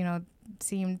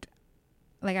 seemed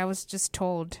like I was just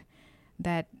told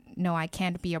that, no, I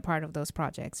can't be a part of those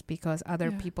projects because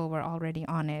other people were already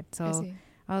on it. So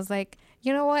I was like,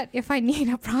 you know what? If I need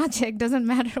a project, doesn't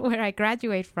matter where I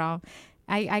graduate from.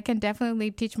 I can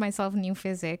definitely teach myself new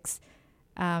physics.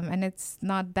 And it's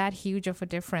not that huge of a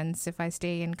difference if I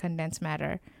stay in condensed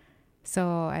matter.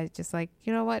 So I just like,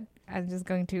 you know what? I'm just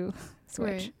going to switch.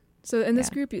 Right. So in this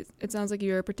group, it sounds like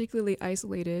you're particularly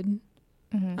isolated.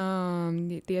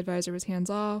 Mm-hmm. The advisor was hands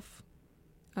off.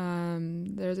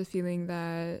 There's a feeling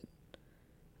that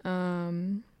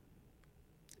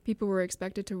people were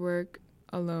expected to work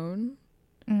alone.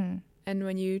 Mm-hmm. And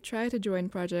when you try to join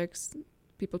projects,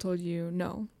 people told you,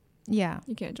 no. Yeah.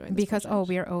 You can't join this because, project.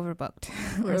 We're overbooked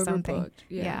We're or something. Overbooked.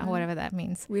 Yeah, whatever that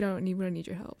means. We don't need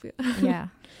your help. Yeah.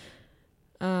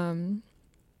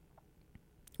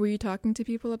 Were you talking to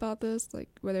people about this, like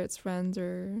whether it's friends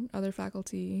or other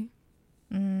faculty?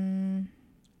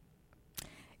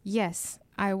 Yes,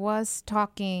 I was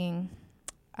talking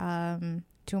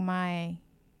to my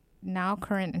now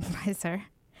current advisor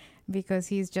because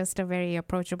he's just a very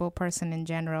approachable person in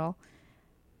general.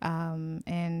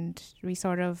 And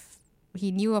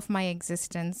he knew of my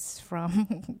existence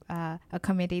from a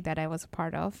committee that I was a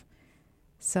part of.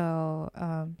 So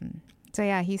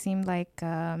yeah, he seemed like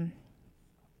the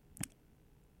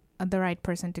right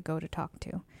person to go to talk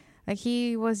to. Like,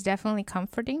 he was definitely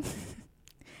comforting.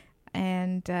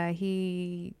 And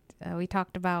we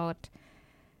talked about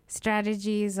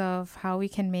strategies of how we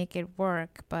can make it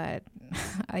work. But,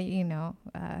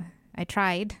 I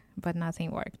tried, but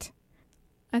nothing worked.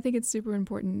 I think it's super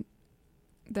important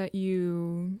that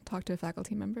you talk to a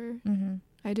faculty member. Mm-hmm.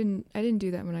 I didn't do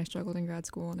that when I struggled in grad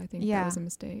school, and I think that was a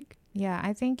mistake. Yeah,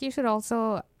 I think you should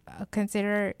also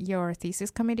consider your thesis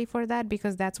committee for that,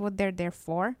 because that's what they're there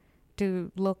for,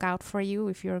 to look out for you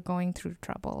if you're going through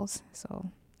troubles. So,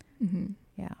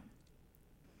 yeah.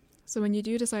 So when you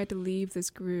do decide to leave this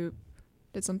group,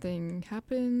 did something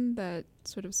happen that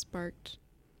sort of sparked?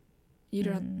 You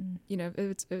don't, you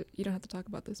don't have to talk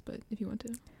about this, but if you want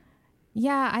to.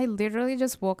 Yeah, I literally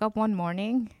just woke up one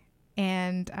morning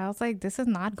and I was like, this is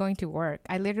not going to work.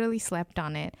 I literally slept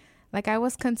on it. Like, I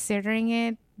was considering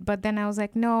it, but then I was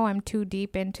like, no, I'm too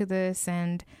deep into this.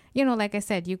 And, like I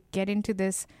said, you get into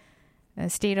this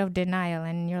state of denial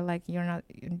and you're like,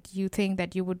 you think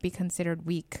that you would be considered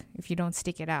weak if you don't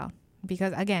stick it out.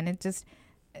 Because, again, it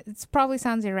probably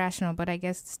sounds irrational, but I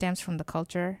guess it stems from the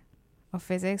culture of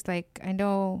physics. Like, I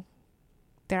know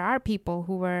there are people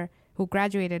who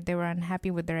graduated, they were unhappy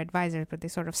with their advisors, but they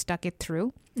sort of stuck it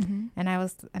through. Mm-hmm. And I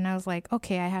was like,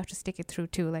 okay, I have to stick it through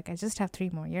too. Like, I just have 3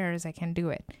 more years, I can do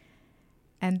it.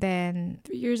 And then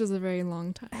 3 years is a very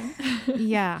long time.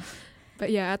 yeah. But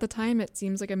yeah, at the time it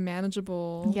seems like a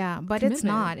manageable. Yeah, but commitment. it's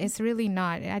not. It's really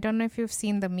not. I don't know if you've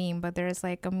seen the meme, but there's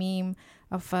like a meme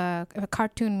of a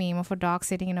cartoon meme of a dog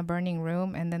sitting in a burning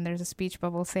room, and then there's a speech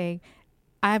bubble saying,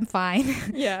 "I'm fine."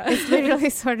 Yeah. It's literally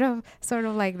sort of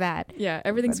like that. Yeah,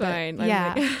 everything's But fine.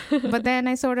 yeah. But then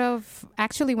I sort of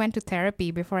actually went to therapy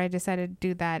before I decided to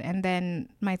do that. And then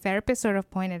my therapist sort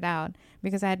of pointed out,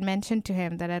 because I had mentioned to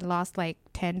him that I'd lost like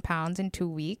 10 pounds in 2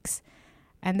 weeks.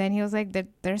 And then he was like, that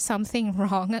there's something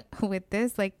wrong with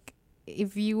this. Like,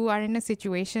 if you are in a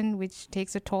situation which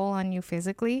takes a toll on you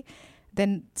physically,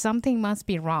 then something must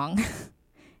be wrong.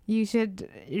 You should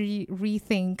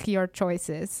rethink your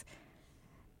choices.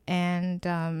 And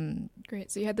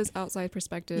Great. So you had this outside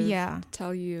perspective. Yeah.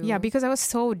 Tell you. Yeah, because I was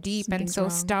so deep and something's so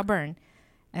wrong. stubborn.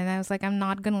 And I was like, I'm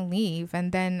not going to leave.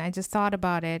 And then I just thought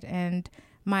about it. And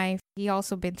he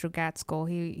also been through grad school.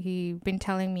 He been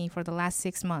telling me for the last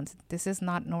 6 months, this is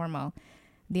not normal.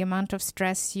 The amount of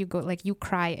stress you go, like you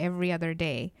cry every other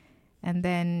day. And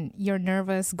then you're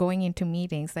nervous going into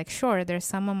meetings. Like, sure, there's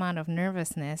some amount of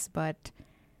nervousness, but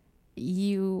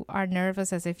you are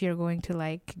nervous as if you're going to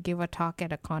like give a talk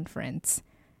at a conference.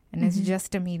 And it's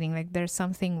just a meeting. Like, there's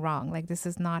something wrong. Like, this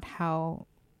is not how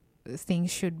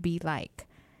things should be like.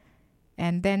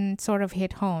 And then sort of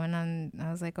hit home, and I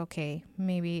was like, okay,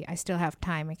 maybe I still have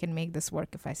time. I can make this work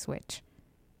if I switch.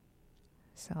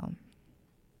 So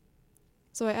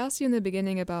I asked you in the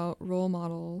beginning about role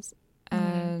models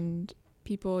and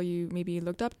people you maybe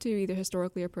looked up to, either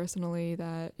historically or personally,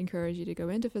 that encouraged you to go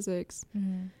into physics.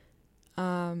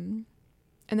 And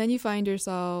then you find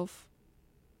yourself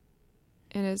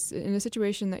in a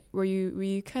situation where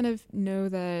you kind of know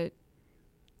that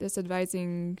this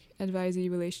advisee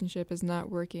relationship is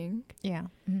not working. Yeah.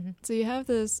 So you have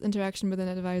this interaction with an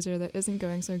advisor that isn't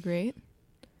going so great.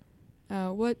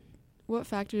 What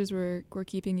factors were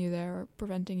keeping you there or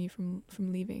preventing you from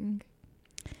leaving?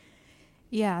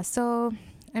 Yeah, so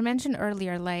I mentioned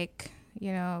earlier, like,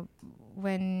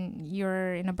 when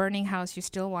you're in a burning house, you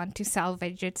still want to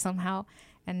salvage it somehow.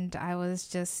 And I was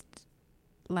just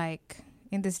like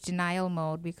in this denial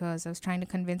mode because I was trying to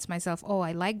convince myself,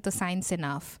 I like the science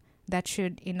enough. That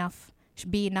should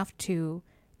be enough to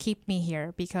keep me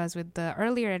here. Because with the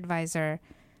earlier advisor,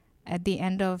 at the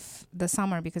end of the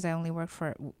summer, because I only worked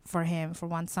for him for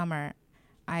one summer,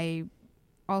 I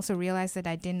also realized that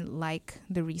I didn't like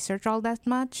the research all that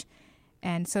much.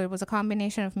 And so it was a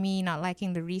combination of me not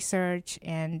liking the research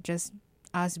and just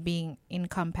us being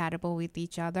incompatible with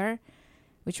each other,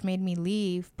 which made me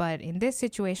leave. But in this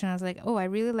situation, I was like, I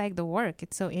really like the work.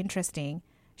 It's so interesting.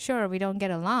 Sure, we don't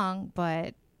get along,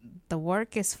 but the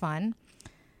work is fun.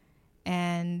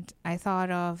 And I thought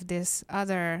of this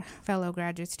other fellow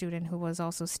graduate student who was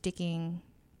also sticking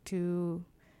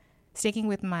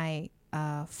with my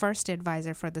first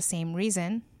advisor for the same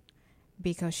reason,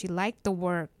 because she liked the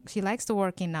work. She likes the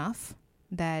work enough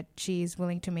that she's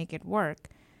willing to make it work.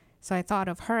 So I thought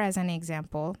of her as an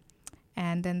example.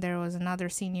 And then there was another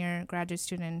senior graduate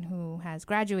student who has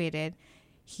graduated.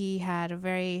 He had a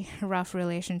very rough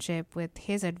relationship with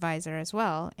his advisor as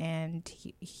well. And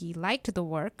he liked the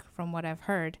work, from what I've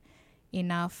heard,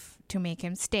 enough to make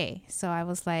him stay. So I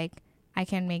was like, I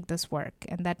can make this work.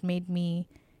 And that made me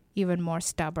even more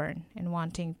stubborn and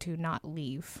wanting to not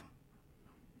leave.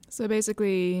 So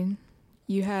basically,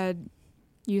 you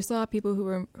saw people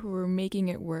who were making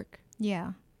it work.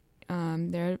 Yeah.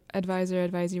 Their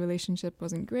advisor-advisee relationship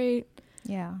wasn't great.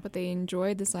 Yeah. But they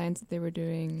enjoyed the science that they were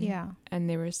doing. Yeah. And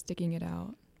they were sticking it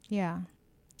out. Yeah.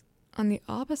 On the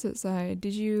opposite side,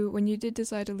 when you did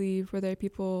decide to leave, were there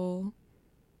people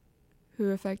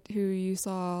who you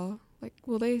saw like,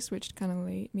 well, they switched kind of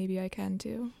late. Maybe I can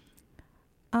too.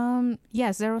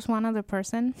 Yes, there was one other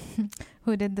person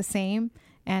who did the same.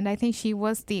 And I think she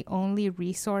was the only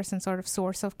resource and sort of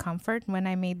source of comfort when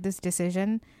I made this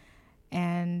decision.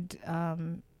 And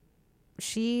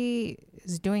she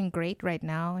is doing great right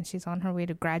now, and she's on her way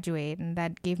to graduate. And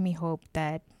that gave me hope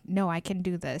that, no, I can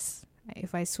do this.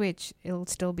 If I switch, it'll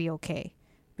still be okay.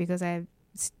 because I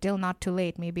still not too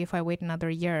late. Maybe if I wait another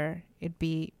year, it'd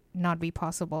be not be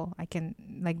possible. I can,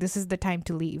 like, this is the time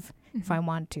to leave if I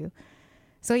want to.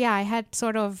 So yeah, I had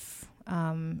sort of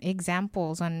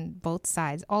examples on both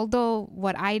sides. Although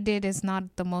what I did is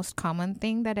not the most common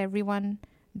thing that everyone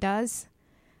does,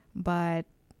 but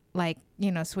like,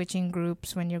 you know, switching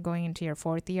groups when you're going into your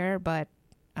fourth year, but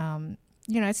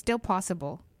you know, it's still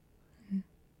possible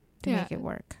to make it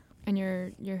work. And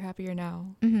you're happier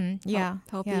now. Yeah.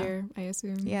 Healthier, I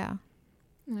assume. Yeah.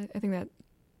 And I think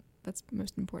that's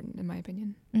most important, in my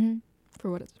opinion,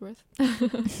 for what it's worth.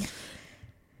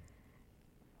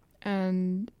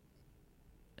 And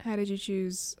how did you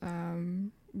choose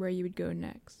where you would go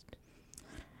next?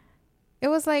 It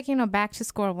was like, you know, back to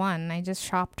square one. I just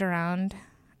shopped around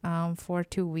for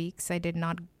 2 weeks. I did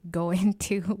not go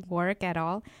into work at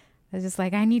all. I was just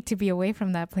like, I need to be away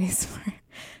from that place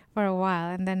for a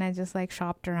while. And then I just like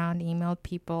shopped around, emailed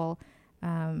people,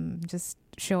 just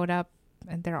showed up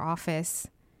at their office,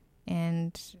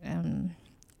 and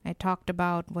I talked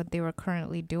about what they were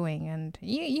currently doing. And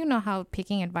you know how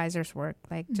picking advisors work,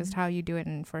 like just how you do it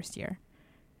in first year.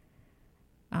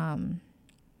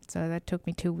 So that took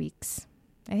me 2 weeks.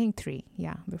 I think 3,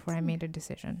 before I made a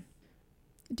decision.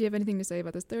 Do you have anything to say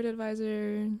about this third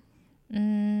advisor?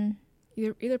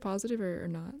 Either positive or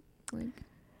not? Like,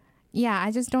 yeah,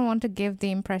 I just don't want to give the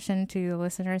impression to the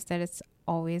listeners that it's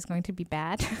always going to be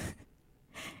bad.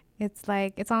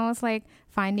 It's almost like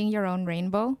finding your own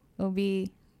rainbow will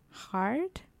be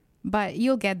hard, but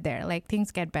you'll get there. Like,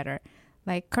 things get better.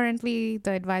 Like, currently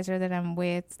the advisor that I'm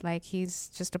with, like, he's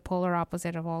just a polar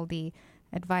opposite of all the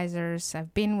advisors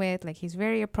I've been with. Like, he's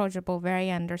very approachable, very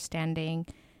understanding,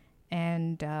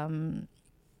 and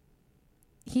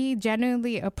he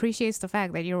genuinely appreciates the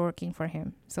fact that you're working for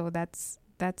him. So that's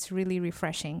really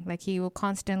refreshing. Like, he will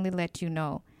constantly let you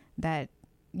know that,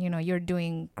 you know, you're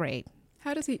doing great.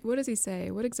 what does he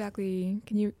say? What exactly,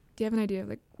 do you have an idea of,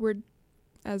 like, word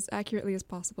as accurately as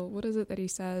possible? What is it that he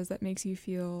says that makes you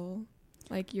feel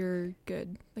like you're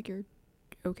good, like you're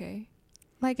okay?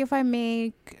 Like, if I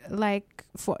make,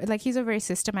 he's a very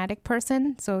systematic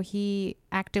person, so he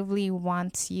actively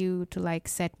wants you to, like,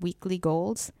 set weekly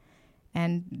goals.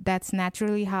 And that's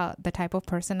naturally the type of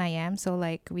person I am. So,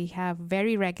 like, we have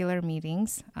very regular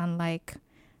meetings, unlike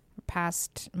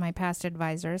my past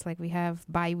advisors. Like, we have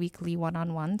bi-weekly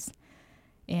one-on-ones.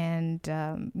 And,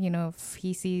 you know, if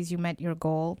he sees you met your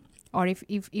goal, or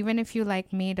even if you,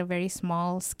 like, made a very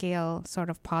small scale sort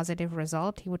of positive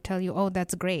result, he would tell you, oh,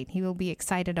 that's great. He will be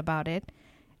excited about it.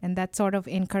 And that sort of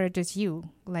encourages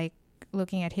you, like,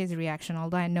 looking at his reaction.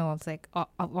 Although I know it's like,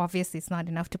 obviously it's not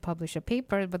enough to publish a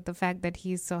paper, but the fact that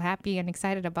he's so happy and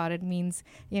excited about it means,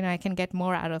 you know, I can get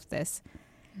more out of this.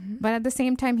 But at the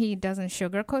same time, he doesn't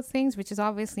sugarcoat things, which is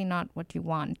obviously not what you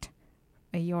want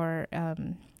your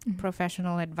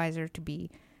professional advisor to be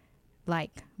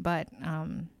like. But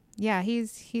yeah,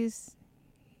 he's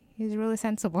really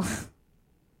sensible.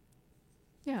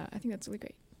 Yeah, I think that's really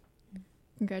great.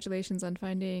 Congratulations on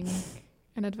finding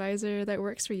an advisor that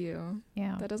works for you.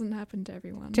 Yeah. That doesn't happen to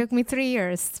everyone. Took me 3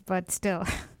 years, but still.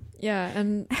 Yeah,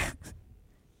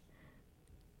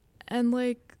 and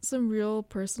like some real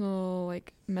personal,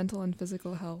 like, mental and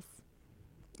physical health.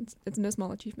 It's no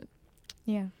small achievement.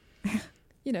 Yeah.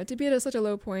 You know, to be at such a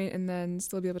low point and then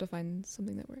still be able to find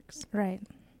something that works. Right.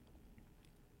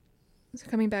 So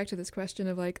coming back to this question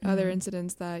of, like, other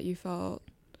incidents that you felt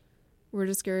were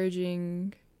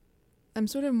discouraging, I'm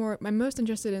most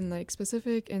interested in, like,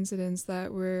 specific incidents that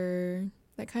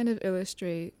kind of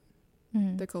illustrate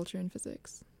the culture in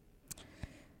physics.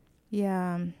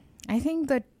 Yeah. I think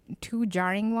the 2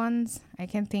 jarring ones I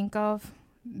can think of,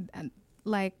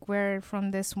 like, were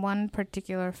from this one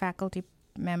particular faculty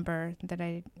member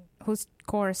whose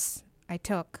course I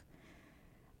took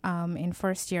in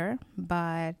first year,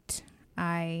 but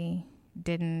I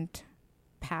didn't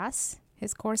pass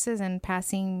his courses, and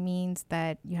passing means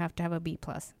that you have to have a B+.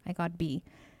 I got B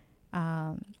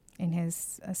in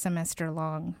his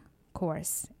semester-long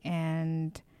course,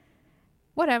 and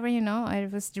whatever, you know, I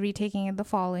was retaking it the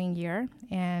following year,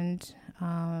 and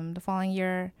the following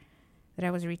year that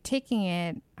I was retaking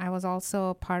it, I was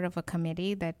also part of a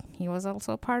committee that he was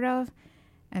also part of,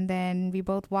 and then we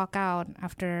both walk out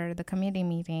after the committee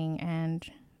meeting, and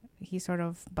he sort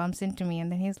of bumps into me,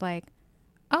 and then he's like,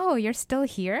 oh, you're still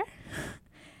here?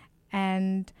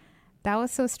 And that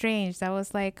was so strange. That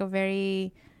was like a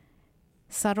very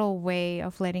subtle way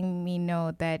of letting me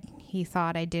know that he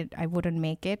thought I wouldn't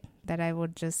make it, that I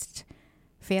would just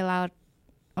fail out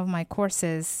of my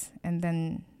courses and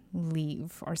then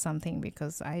leave or something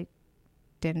because I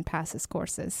didn't pass his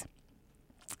courses.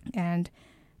 And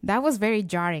that was very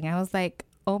jarring. I was like,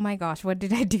 oh my gosh, what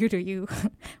did I do to you?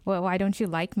 Well, why don't you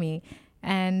like me?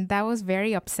 And that was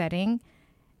very upsetting.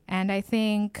 And I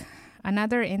think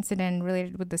another incident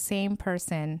related with the same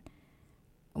person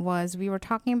was we were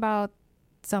talking about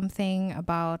something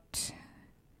about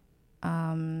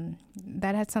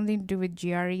that had something to do with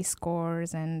GRE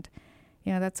scores, and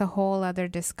that's a whole other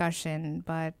discussion.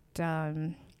 But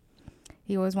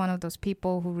he was one of those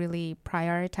people who really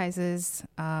prioritizes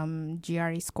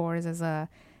GRE scores as a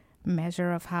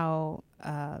measure of how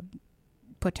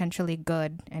potentially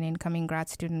good an incoming grad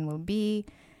student will be.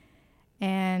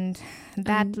 And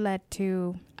that led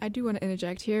to... I do want to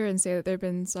interject here and say that there have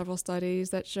been several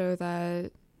studies that show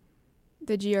that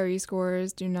the GRE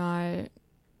scores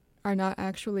are not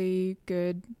actually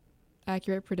good,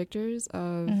 accurate predictors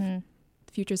of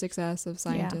future success of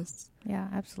scientists. Yeah,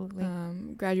 absolutely.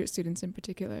 Graduate students in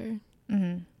particular.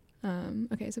 Mm-hmm.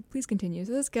 Okay, so please continue.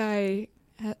 So this guy,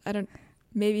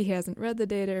 maybe he hasn't read the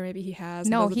data, or maybe he has.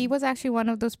 No, he was actually one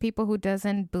of those people who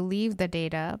doesn't believe the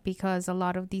data, because a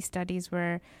lot of these studies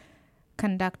were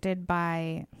conducted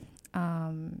by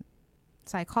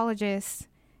psychologists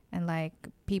and like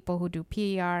people who do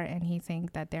PER, and he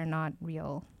think that they're not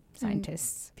real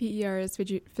scientists. PER is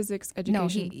physics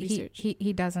education research.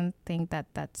 He doesn't think that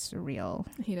that's real.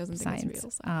 He doesn't science. think it's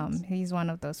real science. He's one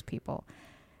of those people.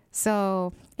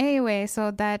 So anyway,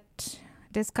 so that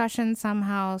discussion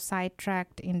somehow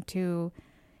sidetracked into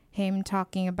him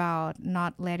talking about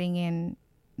not letting in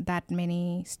that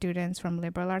many students from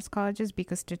liberal arts colleges,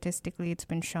 because statistically it's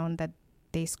been shown that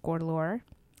they score lower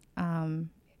on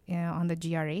the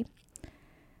GRE.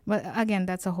 But again,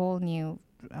 that's a whole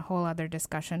other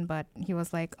discussion. But he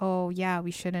was like, oh yeah,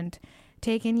 we shouldn't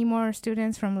take any more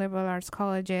students from liberal arts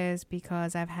colleges,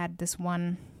 because I've had this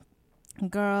one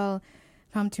girl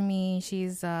come to me.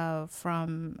 She's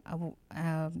from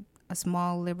a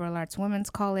small liberal arts women's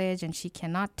college, and she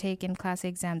cannot take in-class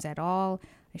exams at all.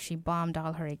 She bombed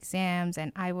all her exams,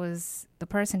 and I was the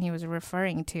person he was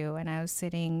referring to, and I was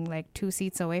sitting like 2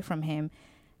 seats away from him.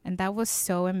 And that was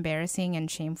so embarrassing and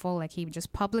shameful. Like, he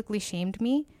just publicly shamed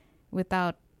me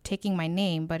without taking my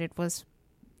name, but it was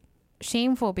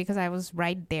shameful because I was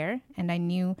right there, and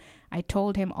I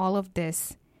told him all of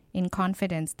this in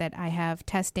confidence, that I have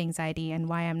test anxiety and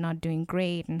why I'm not doing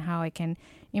great and how I can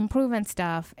improve and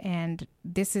stuff. And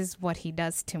this is what he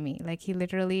does to me. Like, he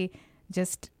literally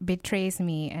just betrays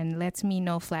me and lets me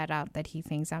know flat out that he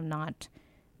thinks I'm not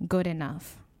good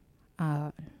enough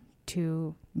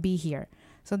to be here.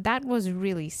 So that was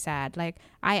really sad. Like,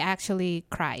 I actually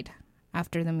cried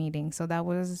after the meeting. So that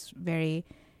was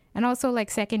and also like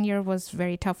second year was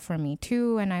very tough for me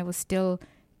too. And I was still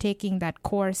taking that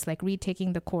course, like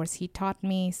retaking the course he taught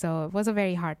me. So it was a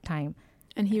very hard time.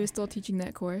 And he was still teaching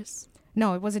that course?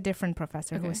 No, it was a different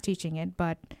professor who was teaching it.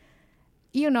 But,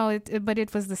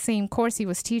 it was the same course he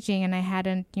was teaching, and I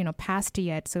hadn't, passed it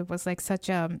yet. So it was like such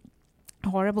a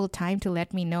horrible time to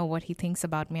let me know what he thinks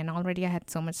about me. And already I had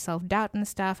so much self-doubt and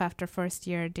stuff after first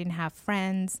year, didn't have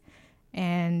friends.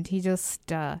 And he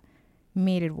just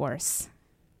made it worse.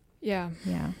 Yeah.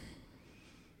 Yeah.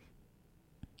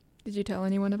 Did you tell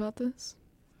anyone about this?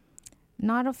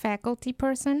 Not a faculty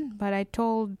person, but I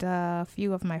told a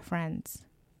few of my friends.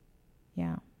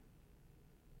 Yeah.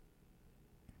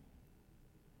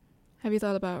 Have you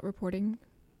thought about reporting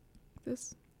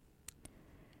this?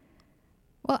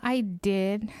 Well, I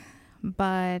did,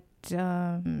 but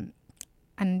and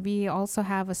we also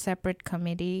have a separate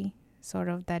committee sort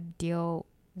of that deal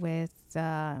with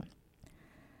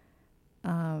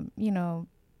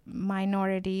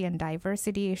minority and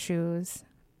diversity issues.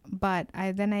 But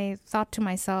I thought to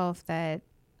myself that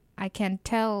I can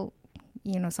tell,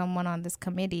 someone on this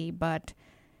committee, but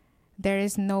there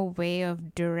is no way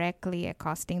of directly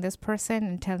accosting this person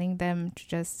and telling them to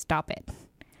just stop it.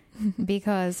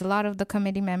 Because a lot of the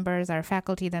committee members are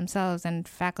faculty themselves, and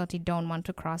faculty don't want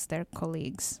to cross their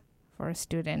colleagues for a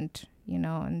student,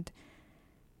 and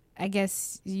I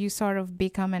guess you sort of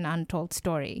become an untold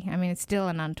story. I mean, it's still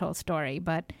an untold story,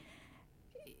 but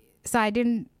so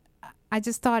I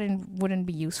just thought it wouldn't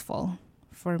be useful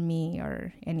for me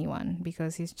or anyone,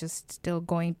 because he's just still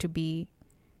going to be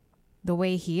the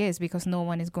way he is, because no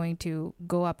one is going to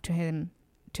go up to him,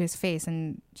 to his face,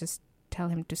 and just tell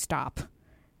him to stop.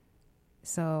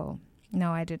 So,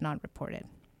 no, I did not report it.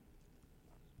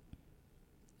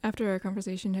 After our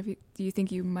conversation, do you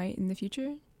think you might in the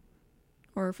future?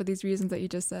 Or for these reasons that you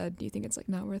just said, do you think it's like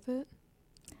not worth it?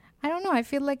 I don't know. I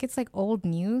feel like it's like old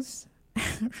news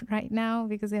right now,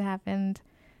 because it happened,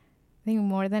 I think,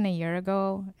 more than a year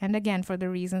ago. And again, for the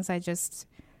reasons I just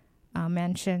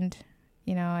mentioned,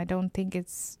 I don't think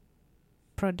it's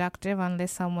productive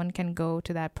unless someone can go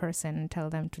to that person and tell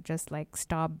them to just like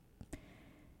stop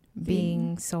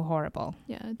being so horrible.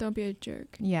 Yeah, don't be a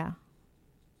jerk. Yeah.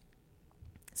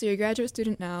 So you're a graduate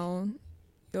student now.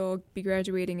 You'll be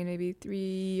graduating in maybe 3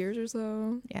 years or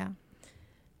so. Yeah.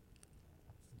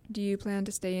 Do you plan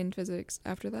to stay in physics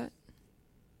after that?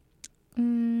 I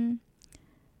mean,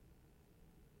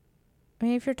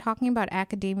 if you're talking about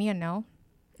academia, no.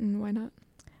 Why not?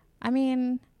 I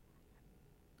mean,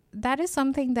 that is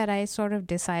something that I sort of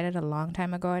decided a long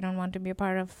time ago. I don't want to be a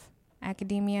part of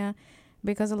academia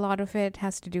because a lot of it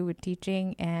has to do with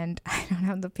teaching, and I don't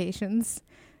have the patience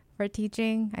for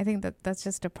teaching. I think that that's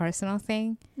just a personal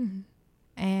thing. Mm-hmm.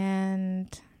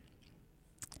 And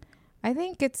I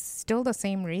think it's still the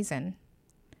same reason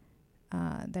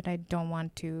that I don't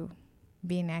want to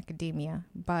be in academia.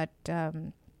 But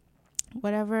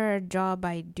whatever job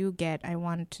I do get, I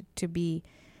want to be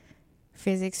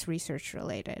physics research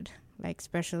related, like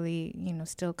especially,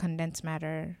 still condensed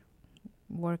matter,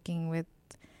 working with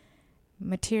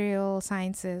material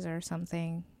sciences or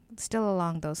something, still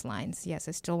along those lines. Yes,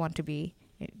 I still want to be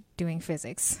doing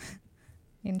physics,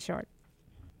 in short.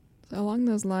 So along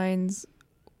those lines,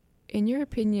 in your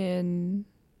opinion,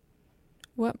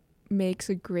 what makes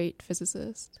a great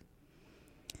physicist?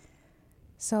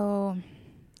 So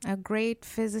a great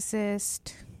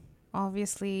physicist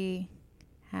obviously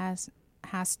has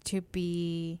to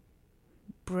be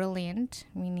brilliant,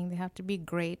 meaning they have to be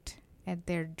great at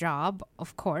their job,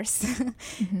 of course.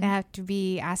 Mm-hmm. They have to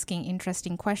be asking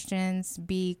interesting questions,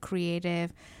 be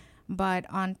creative. But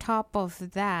on top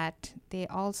of that, they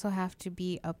also have to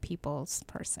be a people's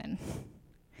person.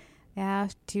 They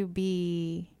have to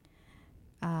be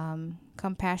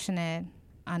compassionate,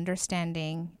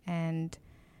 understanding, and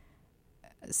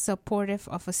supportive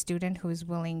of a student who is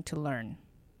willing to learn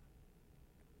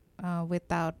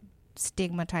without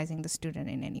stigmatizing the student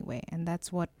in any way. And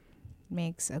that's what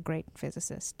makes a great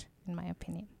physicist, in my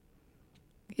opinion.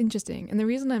 Interesting. And the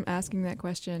reason I'm asking that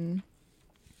question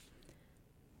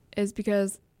is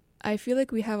because I feel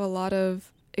like we have a lot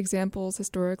of examples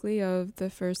historically of the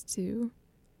first two,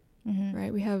 mm-hmm.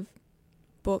 right? We have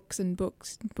books and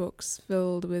books and books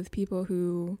filled with people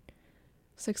who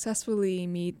successfully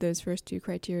meet those first two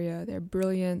criteria. They're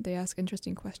brilliant. They ask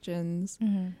interesting questions.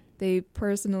 Mm-hmm. They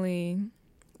personally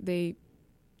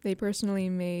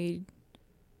made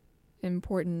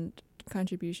important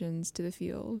contributions to the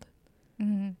field.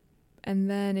 Mm-hmm. And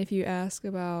then if you ask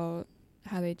about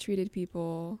how they treated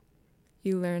people,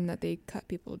 you learn that they cut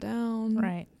people down.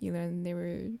 Right. You learn they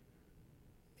were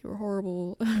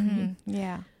horrible. Mm-hmm.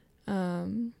 Yeah.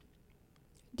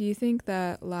 Do you think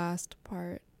that last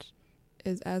part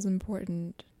is as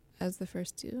important as the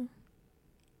first two?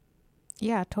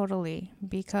 Yeah, totally.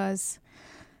 Because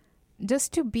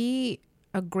just to be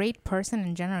a great person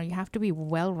in general, you have to be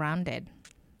well-rounded.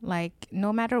 Like,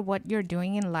 no matter what you're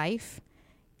doing in life,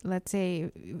 let's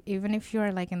say, even if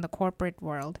you're like in the corporate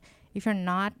world, if you're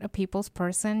not a people's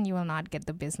person, you will not get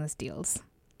the business deals.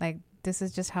 Like, this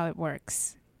is just how it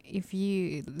works.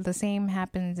 The same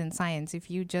happens in science. If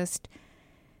you just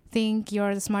think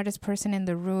you're the smartest person in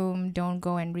the room, don't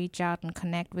go and reach out and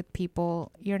connect with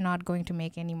people, you're not going to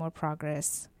make any more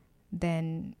progress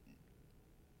than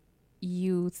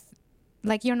you're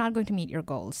not going to meet your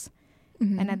goals.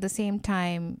 Mm-hmm. And at the same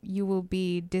time, you will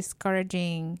be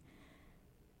discouraging,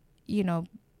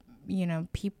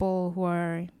 people who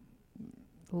are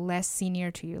less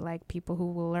senior to you, like people who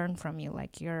will learn from you.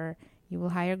 Like you will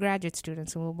hire graduate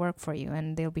students who will work for you,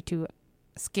 and they'll be too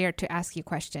scared to ask you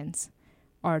questions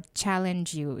or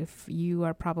challenge you if you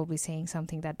are probably saying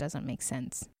something that doesn't make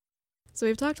sense. So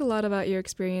we've talked a lot about your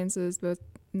experiences, both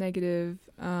negative,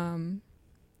 and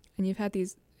you've had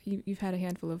a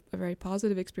handful of very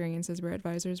positive experiences where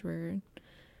advisors were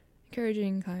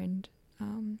encouraging, kind.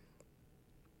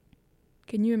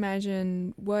 Can you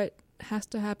imagine what has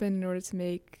to happen in order to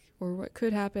make, or what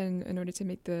could happen in order to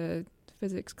make the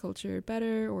physics culture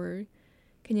better? Or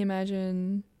can you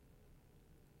imagine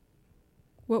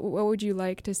what would you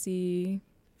like to see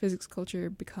physics culture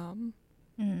become?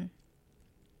 Mm.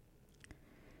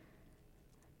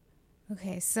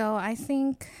 Okay, so I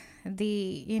think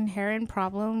the inherent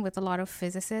problem with a lot of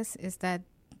physicists is that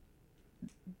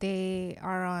they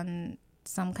are on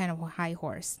some kind of a high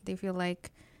horse. They feel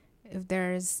like if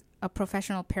there's a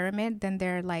professional pyramid, then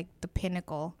they're like the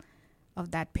pinnacle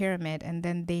of that pyramid, and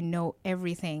then they know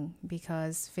everything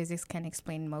because physics can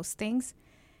explain most things.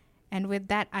 And with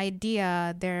that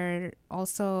idea, there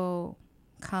also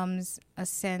comes a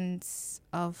sense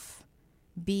of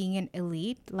being an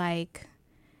elite, like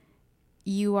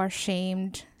you are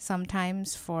shamed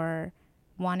sometimes for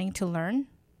wanting to learn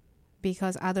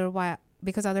because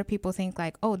other people think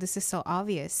like, oh, this is so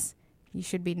obvious. You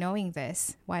should be knowing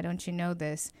this. Why don't you know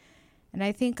this? And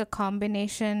I think a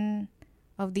combination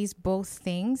of these both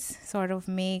things sort of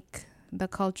make the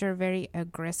culture very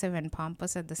aggressive and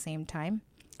pompous at the same time.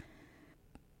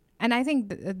 And I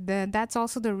think that's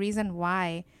also the reason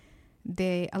why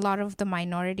a lot of the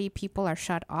minority people are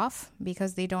shut off,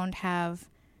 because they don't have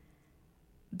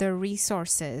the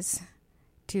resources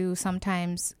to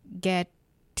sometimes get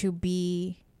to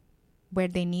be where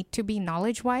they need to be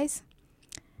knowledge-wise.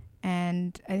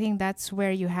 And I think that's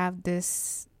where you have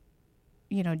this,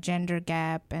 gender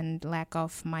gap and lack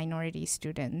of minority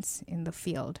students in the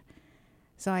field.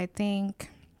 So I think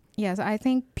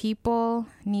people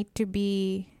need to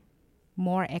be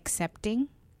more accepting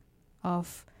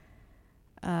of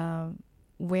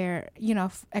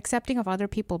accepting of other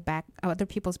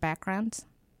people's backgrounds.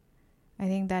 I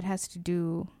think that has to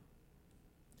do.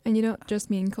 And you don't just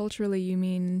mean culturally, you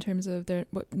mean in terms of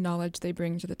what knowledge they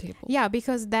bring to the table. Yeah,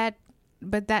 because that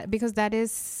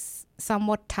is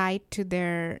somewhat tied to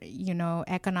their,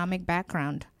 economic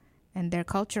background and their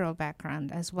cultural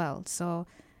background as well. So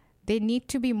they need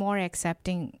to be more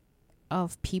accepting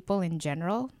of people in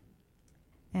general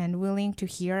and willing to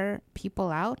hear people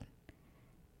out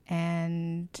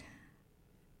and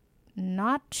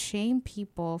not shame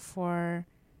people for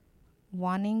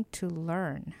wanting to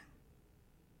learn.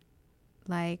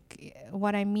 Like,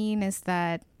 what I mean is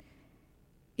that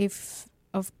if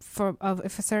a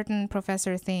certain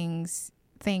professor thinks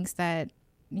that,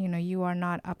 you are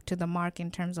not up to the mark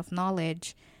in terms of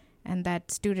knowledge, and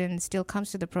that student still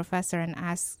comes to the professor and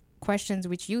asks questions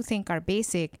which you think are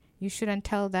basic, you shouldn't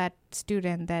tell that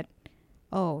student that,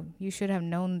 oh, you should have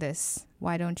known this.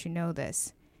 Why don't you know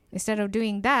this? Instead of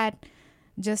doing that,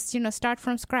 just, start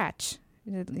from scratch.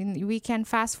 We can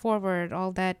fast forward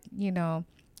all that,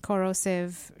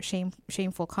 corrosive,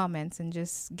 shameful comments and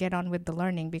just get on with the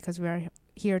learning, because we are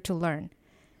here to learn.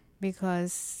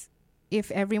 Because if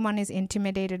everyone is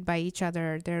intimidated by each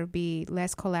other, there'll be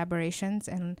less collaborations,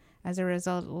 and as a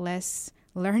result, less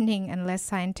learning and less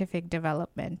scientific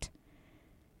development.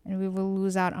 And we will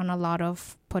lose out on a lot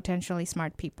of potentially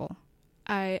smart people.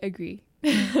 I agree.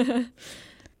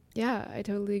 Yeah, I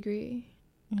totally agree.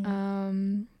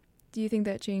 Mm. Do you think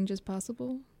that change is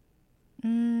possible?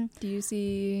 Do you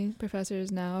see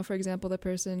professors now, for example, the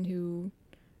person who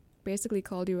basically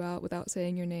called you out without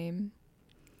saying your name,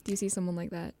 do you see someone like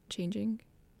that changing?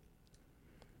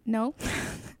 No.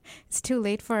 It's too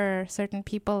late for certain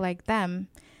people like them,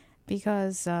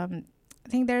 because I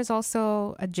think there's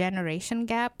also a generation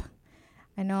gap.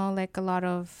 I know like a lot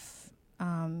of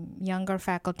younger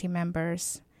faculty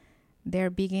members, they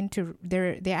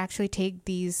actually take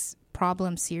these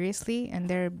problems seriously, and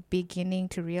they're beginning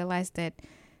to realize that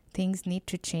things need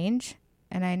to change.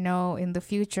 And I know in the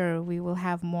future we will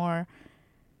have more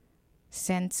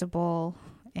sensible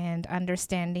and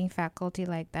understanding faculty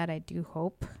like that. I do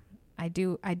hope. I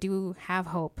do have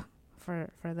hope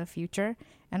for the future.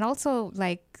 And also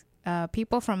like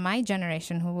people from my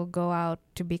generation who will go out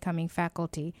to becoming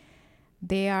faculty,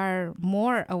 they are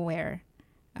more aware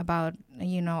about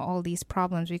all these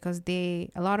problems, because a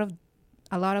lot of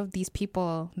these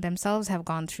people themselves have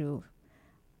gone through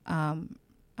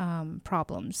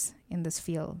problems in this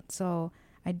field. So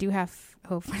I do have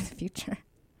hope for the future.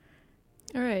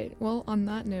 All right. Well, on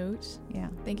that note, yeah,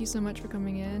 thank you so much for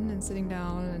coming in and sitting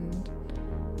down and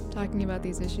talking about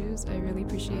these issues. I really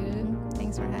appreciate it.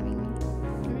 Thanks for having me.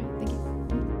 All right. Thank you.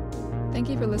 Thank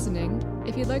you for listening.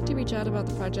 If you'd like to reach out about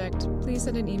the project, please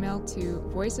send an email to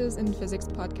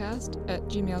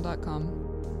voicesinphysicspodcast@gmail.com.